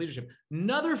religious leadership.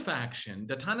 Another faction,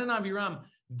 Datan and Abiram,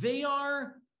 they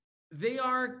are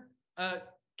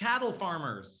cattle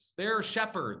farmers, they're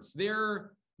shepherds,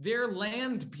 they're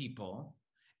land people,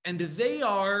 and they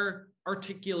are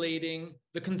articulating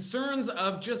the concerns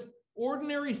of just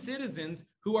ordinary citizens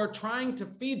who are trying to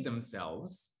feed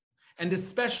themselves, and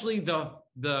especially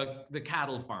the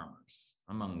cattle farmers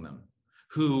among them,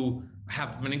 who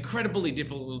have an incredibly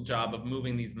difficult job of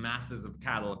moving these masses of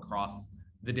cattle across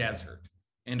the desert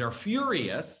and are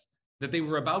furious that they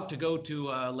were about to go to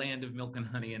a land of milk and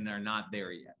honey and they're not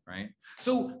there yet, right?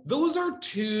 So those are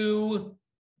two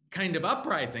kind of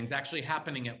uprisings actually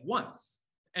happening at once.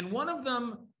 And one of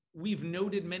them we've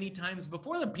noted many times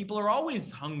before, that people are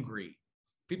always hungry.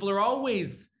 People are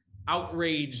always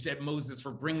outraged at Moses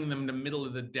for bringing them to the middle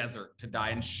of the desert to die.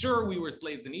 And sure, we were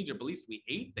slaves in Egypt, at least we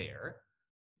ate there.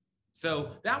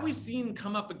 So that we've seen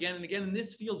come up again and again, and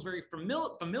this feels very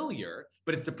familiar,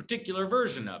 but it's a particular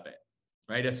version of it,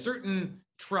 right? A certain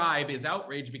tribe is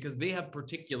outraged because they have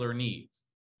particular needs.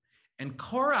 And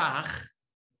Korach,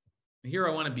 here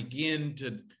I want to begin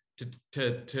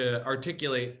to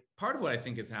articulate part of what I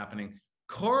think is happening.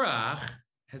 Korach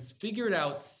has figured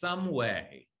out some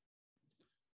way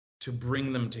to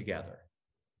bring them together.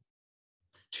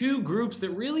 Two groups that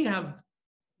really have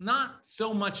not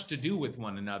so much to do with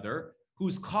one another,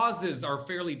 whose causes are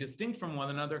fairly distinct from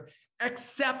one another,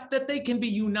 except that they can be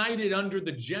united under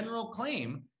the general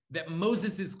claim that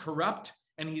Moses is corrupt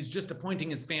and he's just appointing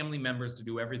his family members to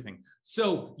do everything.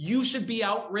 So you should be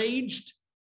outraged.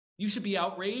 You should be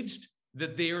outraged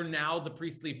that they are now the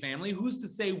priestly family. Who's to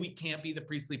say we can't be the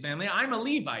priestly family? I'm a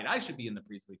Levite. I should be in the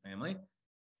priestly family.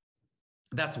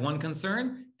 That's one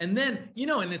concern. And then,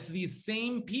 and it's these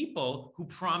same people who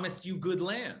promised you good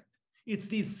land. It's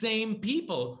these same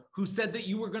people who said that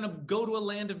you were going to go to a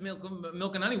land of milk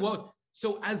and honey. Well,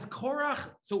 so as Korach,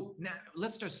 so now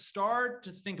let's just start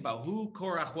to think about who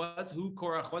Korach was.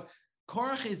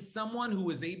 Korach is someone who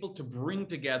was able to bring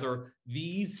together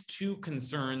these two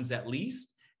concerns at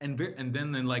least, and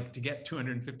then like to get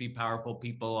 250 powerful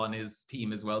people on his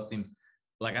team as well seems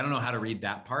like, I don't know how to read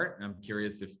that part. I'm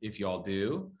curious if you all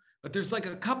do, but there's like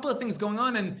a couple of things going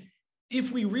on. And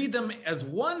if we read them as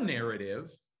one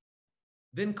narrative,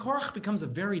 then Korach becomes a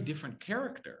very different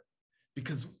character,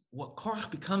 because what Korach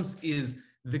becomes is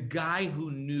the guy who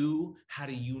knew how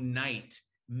to unite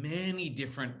many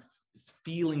different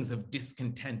feelings of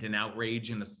discontent and outrage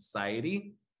in a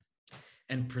society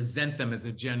and present them as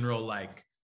a general, like,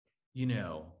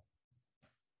 we're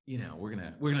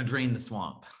gonna drain the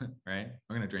swamp, right?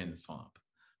 We're gonna drain the swamp.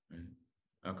 Right?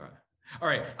 Okay. All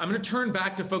right. I'm gonna turn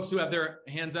back to folks who have their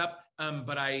hands up,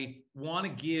 but I want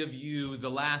to give you the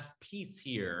last piece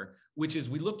here, which is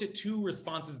we looked at two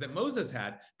responses that Moses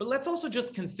had, but let's also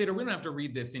just consider, we don't have to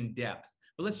read this in depth,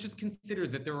 but let's just consider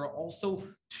that there are also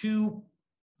two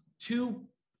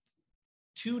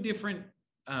different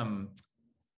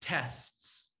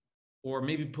tests, or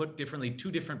maybe put differently,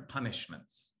 two different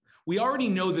punishments. We already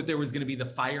know that there was going to be the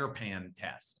fire pan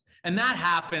test, and that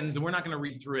happens, and we're not going to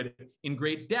read through it in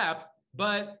great depth,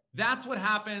 but that's what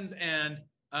happens. And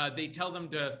they tell them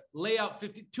to lay out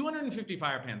 250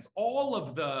 fire pans. All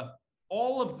of the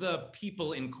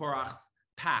people in Korach's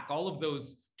pack, all of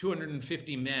those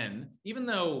 250 men, even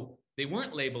though they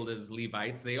weren't labeled as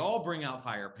Levites, they all bring out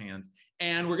fire pans.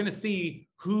 And we're going to see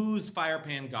whose fire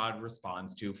pan God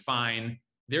responds to. Fine,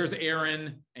 there's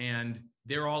Aaron, and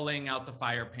they're all laying out the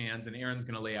fire pans, and Aaron's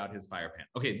going to lay out his fire pan.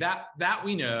 Okay, that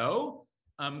we know.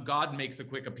 God makes a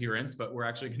quick appearance, but we're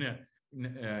actually going to,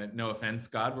 no offense,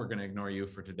 God, we're going to ignore you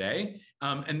for today.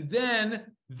 And then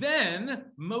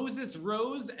Moses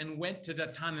rose and went to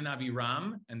Datan and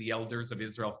Abiram, and the elders of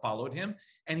Israel followed him.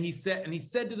 And he said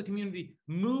to the community,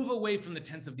 move away from the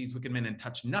tents of these wicked men and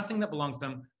touch nothing that belongs to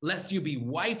them, lest you be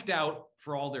wiped out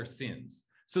for all their sins.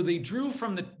 So they drew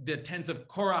from the tents of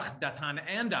Korach, Datan,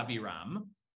 and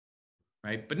Abiram,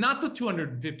 right? But not the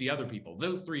 250 other people,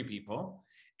 those three people.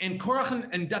 And Korach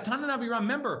and Datan and Abiram,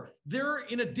 remember, they're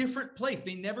in a different place.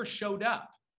 They never showed up.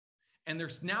 And they're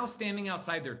now standing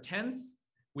outside their tents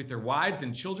with their wives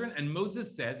and children. And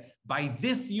Moses says, by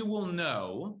this you will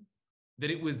know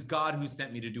that it was God who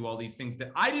sent me to do all these things,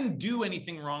 that I didn't do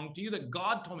anything wrong to you, that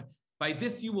God told me. By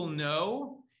this you will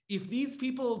know if these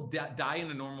people die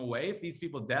in a normal way, if these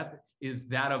people's death is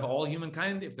that of all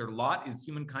humankind, if their lot is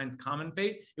humankind's common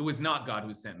fate, it was not God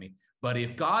who sent me. But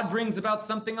if God brings about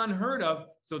something unheard of,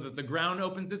 so that the ground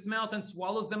opens its mouth and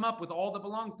swallows them up with all that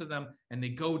belongs to them, and they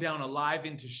go down alive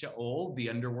into Sheol, the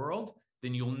underworld,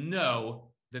 then you'll know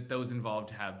that those involved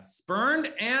have spurned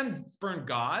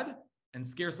God. And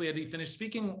scarcely had he finished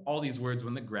speaking all these words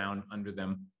when the ground under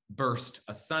them burst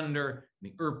asunder,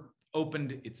 and the earth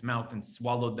opened its mouth and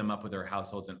swallowed them up with their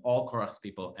households and all Korach's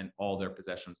people and all their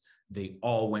possessions. They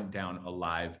all went down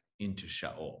alive into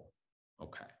Sheol.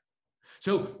 Okay.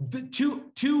 So the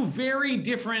two very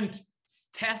different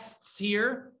tests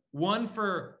here. One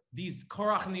for these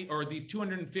Korach or these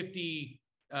 250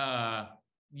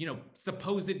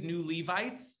 supposed new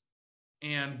Levites,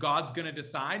 and God's going to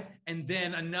decide. And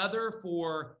then another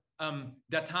for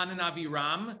Datan and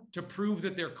Aviram to prove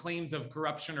that their claims of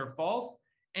corruption are false.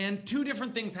 And two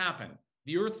different things happen.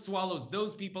 The earth swallows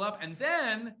those people up. And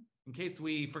then, in case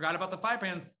we forgot about the fire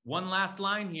pans, one last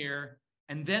line here.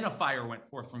 And then a fire went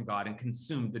forth from God and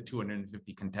consumed the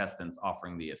 250 contestants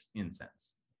offering the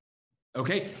incense.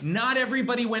 Okay, not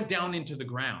everybody went down into the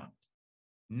ground.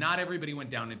 Not everybody went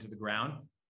down into the ground.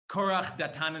 Korach,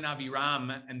 Datan, and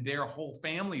Aviram and their whole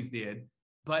families did.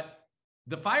 But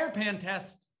the fire pan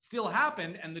test still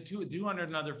happened, and the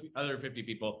 200 and other 50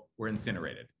 people were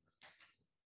incinerated.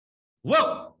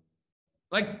 Whoa!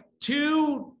 Like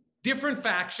two different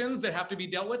factions that have to be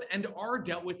dealt with and are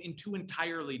dealt with in two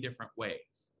entirely different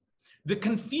ways. The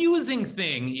confusing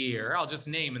thing here, I'll just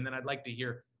name, and then I'd like to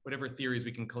hear whatever theories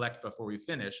we can collect before we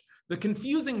finish. The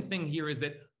confusing thing here is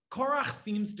that Korach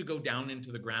seems to go down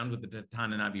into the ground with the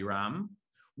Datan and Aviram,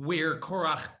 where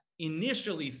Korach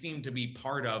initially seemed to be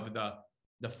part of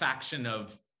the faction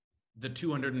of the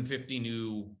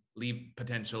 250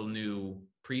 potential new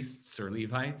priests or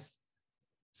Levites.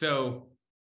 So,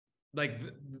 like,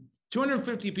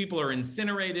 250 people are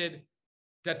incinerated.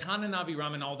 Datan and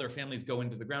Aviram and all their families go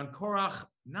into the ground. Korach,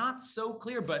 not so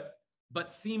clear, but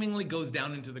seemingly goes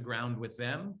down into the ground with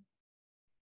them.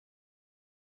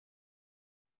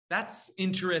 That's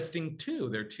interesting too.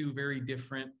 They're two very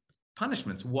different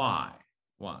punishments. Why?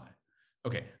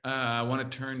 Okay, I want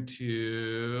to turn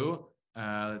to,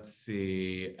 let's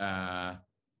see,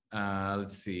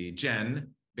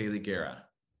 Jen Bailey-Guerra.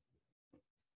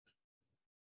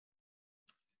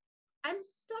 I'm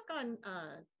stuck on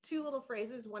two little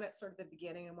phrases, one at sort of the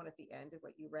beginning and one at the end of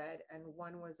what you read. And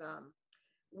one was,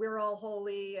 we're all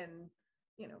holy and,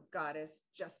 God is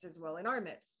just as well in our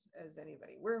midst as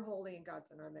anybody. We're holy and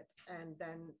God's in our midst. And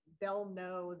then they'll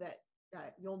know that,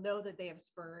 you'll know that they have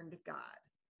spurned God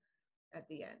at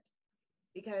the end.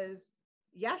 Because,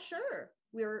 yeah, sure,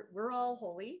 we're all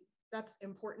holy. That's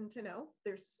important to know.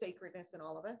 There's sacredness in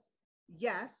all of us.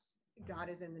 Yes, God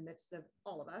is in the midst of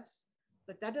all of us.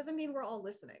 But that doesn't mean we're all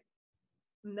listening.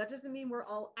 And that doesn't mean we're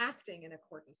all acting in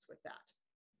accordance with that,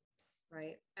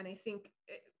 right? And I think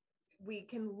we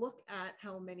can look at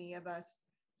how many of us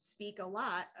speak a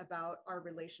lot about our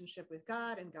relationship with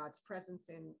God and God's presence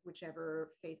in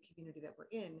whichever faith community that we're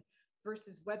in,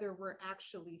 versus whether we're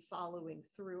actually following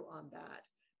through on that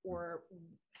or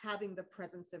having the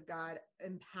presence of God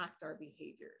impact our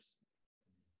behaviors.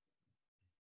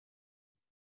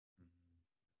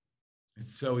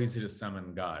 It's so easy to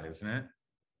summon God, isn't it?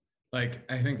 Like,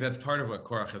 I think that's part of what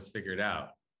Korach has figured out,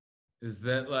 is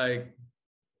that, like,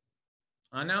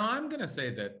 now I'm going to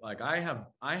say that, like, I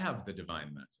have the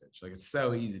divine message. Like, it's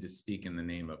so easy to speak in the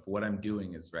name of what I'm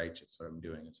doing is righteous, what I'm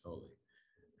doing is holy.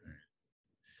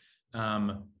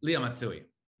 Right. Leah Matsui.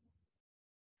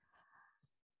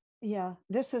 Yeah,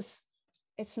 it's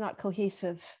not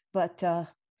cohesive, but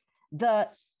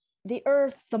the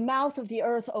earth, the mouth of the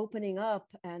earth opening up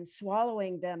and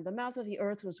swallowing them. The mouth of the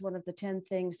earth was one of the 10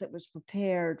 things that was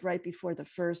prepared right before the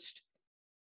first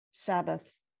Sabbath.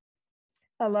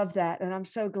 I love that. And I'm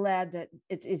so glad that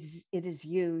it is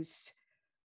used.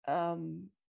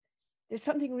 There's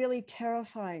something really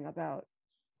terrifying about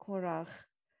Korach,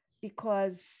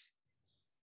 because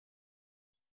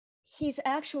he's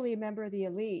actually a member of the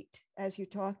elite, as you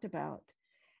talked about,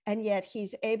 and yet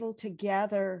he's able to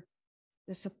gather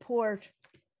the support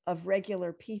of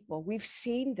regular people. We've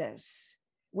seen this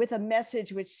with a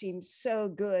message which seems so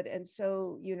good and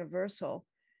so universal.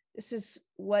 This is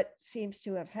what seems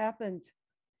to have happened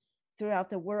throughout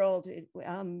the world,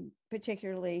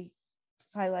 particularly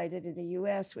highlighted in the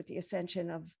US with the ascension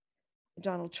of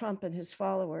Donald Trump and his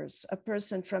followers, a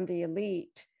person from the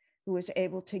elite who was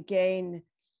able to gain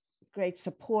great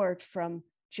support from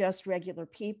just regular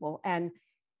people, and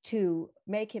to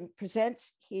make him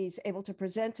he's able to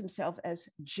present himself as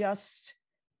just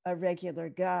a regular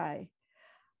guy.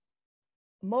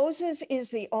 Moses is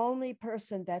the only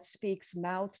person that speaks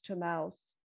mouth to mouth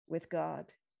with God.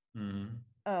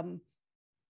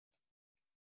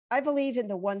 I believe in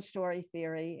the one story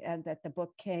theory and that the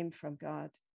book came from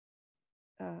God.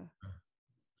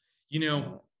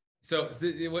 So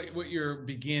what you're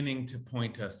beginning to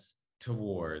point us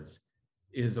towards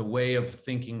is a way of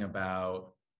thinking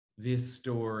about this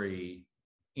story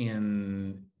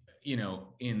in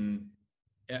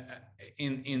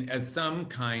as some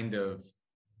kind of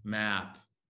map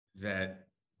that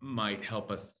might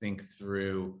help us think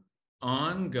through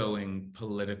ongoing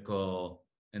political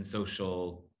and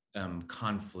social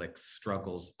conflicts,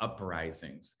 struggles,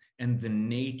 uprisings, and the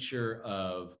nature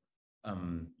of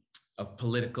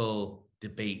political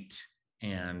debate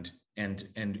and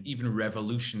even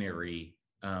revolutionary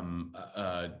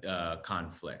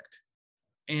conflict.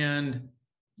 And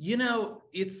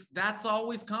that's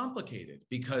always complicated,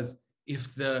 because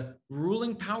if the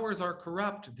ruling powers are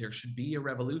corrupt, there should be a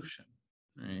revolution,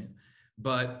 right?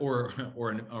 But or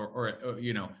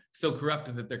so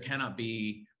corrupt that there cannot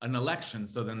be an election,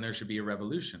 so then there should be a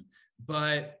revolution.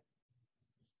 But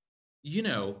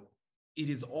it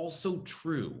is also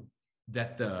true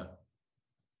that the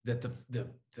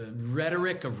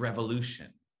rhetoric of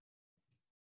revolution,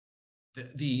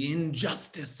 the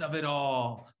injustice of it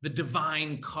all, the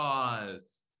divine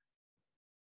cause,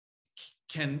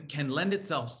 can lend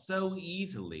itself so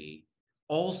easily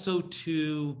also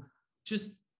to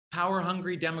just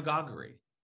power-hungry demagoguery.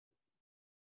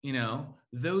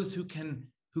 Those who can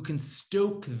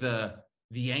stoke the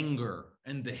anger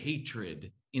and the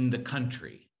hatred in the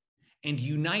country and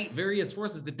unite various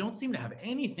forces that don't seem to have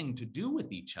anything to do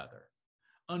with each other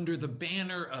under the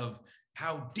banner of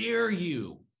 "How dare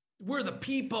you? We're the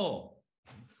people.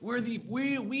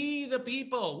 We the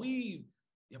people.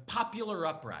 A popular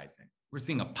uprising." We're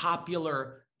seeing a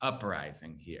popular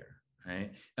uprising here,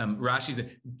 right? Rashi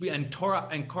said, and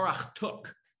Korach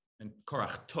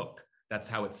took. That's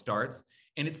how it starts.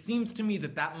 And it seems to me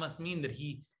that must mean that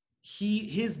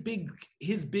his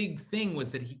big thing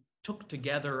was that he took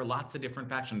together lots of different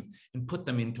factions and put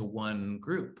them into one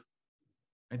group.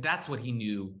 And that's what he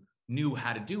knew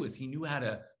how to do, is he knew how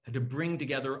to bring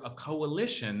together a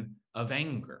coalition of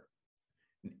anger.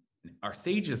 Our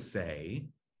sages say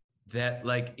that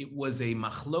it was a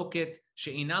machloket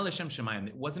she'ina l'shem shemayim.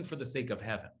 It wasn't for the sake of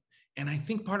heaven. And I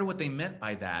think part of what they meant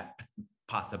by that,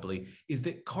 possibly, is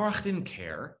that Korach didn't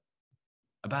care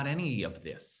about any of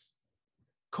this.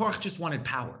 Korach just wanted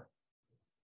power.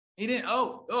 He didn't,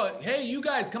 hey, you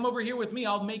guys come over here with me,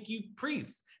 I'll make you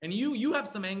priests. And you have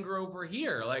some anger over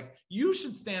here. You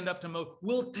should stand up to Moses.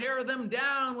 We'll tear them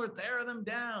down.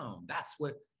 That's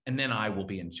what, and then I will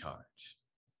be in charge,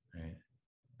 right?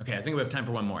 Okay, I think we have time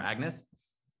for one more. Agnes?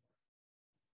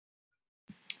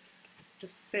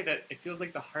 Just to say that it feels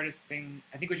like the hardest thing,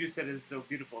 I think what you said is so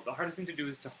beautiful. The hardest thing to do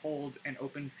is to hold an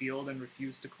open field and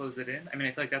refuse to close it in. I mean,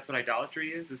 I feel like that's what idolatry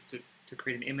is to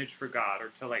create an image for God, or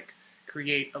to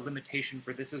create a limitation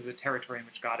for this is the territory in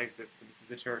which God exists, and this is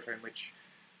the territory in which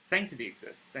sanctity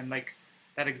exists. And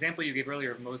that example you gave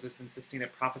earlier of Moses insisting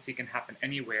that prophecy can happen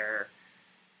anywhere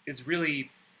is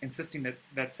really insisting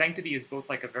that sanctity is both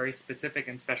a very specific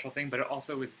and special thing, but it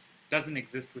also doesn't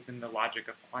exist within the logic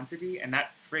of quantity. And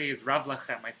that phrase, Rav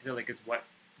Lachem, I feel is what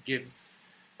gives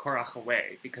Korach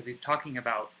away, because he's talking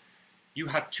about you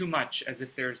have too much as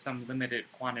if there's some limited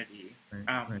quantity.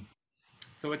 Right.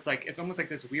 So it's almost like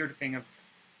this weird thing of,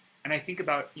 and I think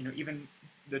about, even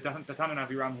the Datan and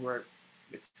Aviram, who are,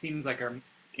 it seems are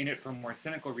in it for more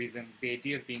cynical reasons. The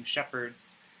idea of being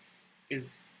shepherds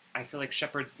is, I feel like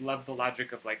shepherds love the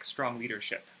logic of strong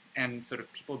leadership and sort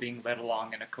of people being led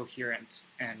along in a coherent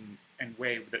and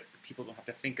way that people don't have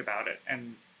to think about it.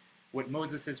 And what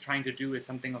Moses is trying to do is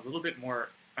something a little bit more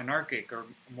anarchic or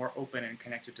more open and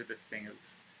connected to this thing of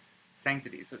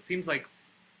sanctity. So it seems like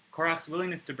Korach's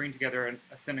willingness to bring together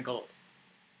a cynical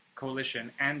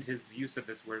coalition and his use of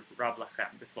this word Rav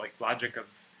Lachem, this logic of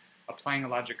applying a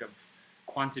logic of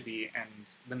quantity and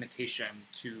limitation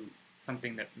to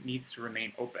something that needs to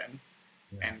remain open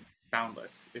and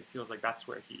boundless. It feels like that's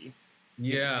where he.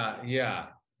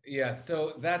 Yeah.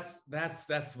 So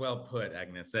that's well put,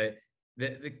 Agnes. The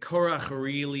Korach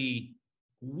really,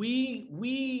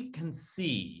 we can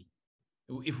see,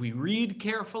 if we read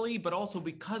carefully, but also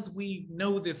because we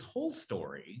know this whole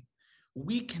story,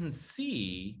 we can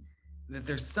see that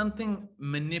there's something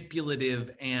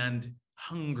manipulative and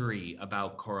hungry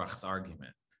about Korach's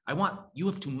argument. You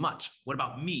have too much. What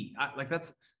about me?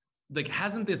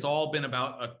 hasn't this all been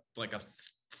about a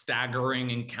staggering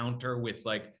encounter with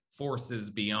forces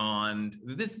beyond.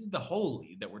 This is the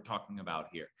holy that we're talking about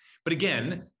here. But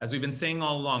again, as we've been saying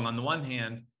all along, on the one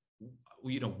hand,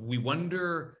 we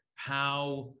wonder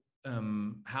how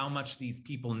much these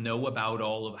people know about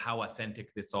all of how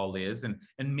authentic this all is. And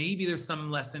maybe there's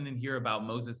some lesson in here about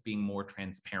Moses being more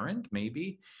transparent,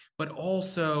 maybe. But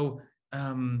also,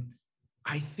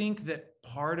 I think that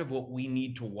part of what we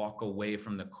need to walk away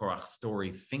from the Korach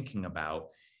story thinking about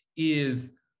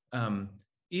is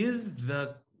if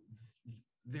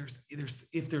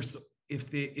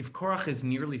Korach is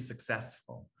nearly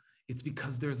successful, it's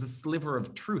because there's a sliver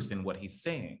of truth in what he's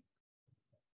saying,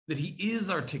 that he is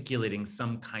articulating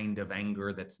some kind of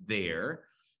anger that's there,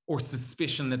 or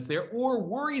suspicion that's there, or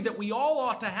worry that we all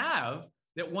ought to have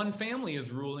that one family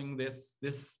is ruling this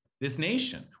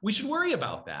nation. We should worry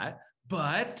about that.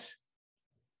 But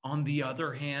on the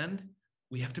other hand,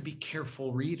 we have to be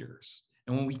careful readers.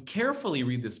 And when we carefully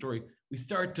read the story, we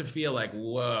start to feel like,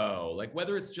 whoa, like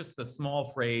whether it's just the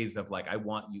small phrase of like, I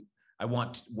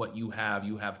want what you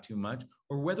have too much,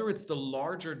 or whether it's the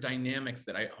larger dynamics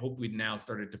that I hope we've now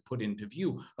started to put into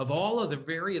view of all of the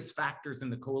various factors in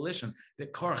the coalition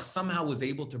that Korach somehow was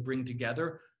able to bring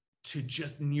together to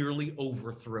just nearly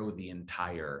overthrow the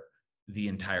entire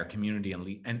community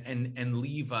and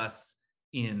leave us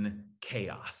in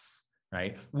chaos,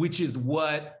 right? Which is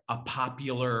what a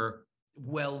popular,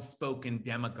 well-spoken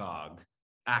demagogue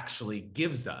actually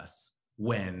gives us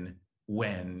when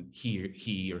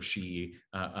he or she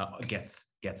gets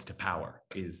to power,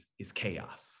 is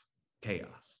chaos,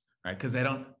 right? Because they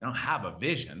don't have a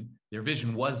vision. Their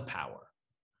vision was power,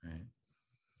 right?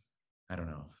 I don't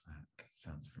know if that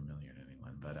sounds familiar to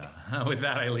anyone, but with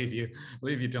that, I leave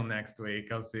you till next week.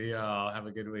 I'll see y'all. Have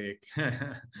a good week.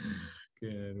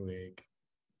 Good week.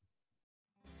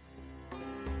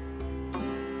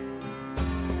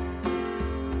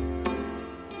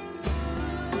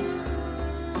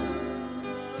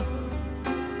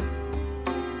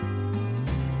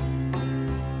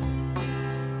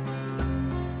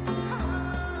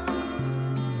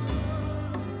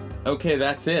 Okay,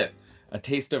 that's it. A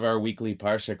taste of our weekly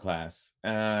Parsha class.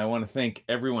 I want to thank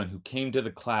everyone who came to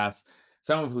the class,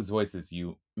 some of whose voices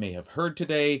you may have heard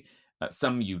today,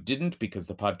 some you didn't because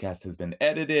the podcast has been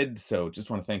edited, so just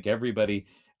want to thank everybody.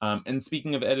 And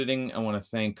speaking of editing, I want to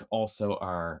thank also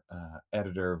our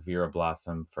editor, Vera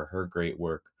Blossom, for her great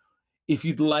work. If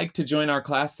you'd like to join our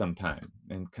class sometime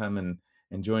and come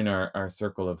and join our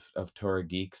circle of Torah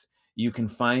geeks, you can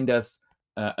find us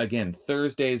again,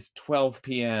 Thursdays, 12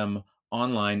 p.m.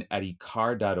 online at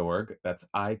ikar.org. That's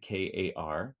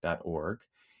IKAR.org.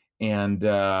 And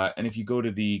if you go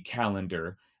to the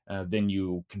calendar, then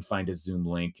you can find a Zoom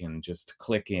link and just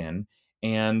click in.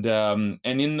 And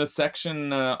in the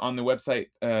section on the website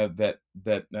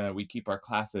that we keep our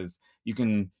classes, you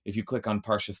can, if you click on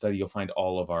Parsha Study, you'll find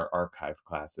all of our archived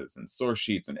classes and source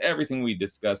sheets and everything we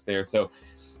discussed there. So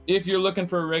if you're looking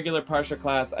for a regular Parsha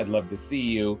class, I'd love to see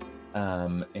you.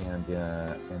 And in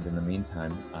the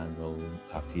meantime, I will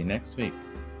talk to you next week.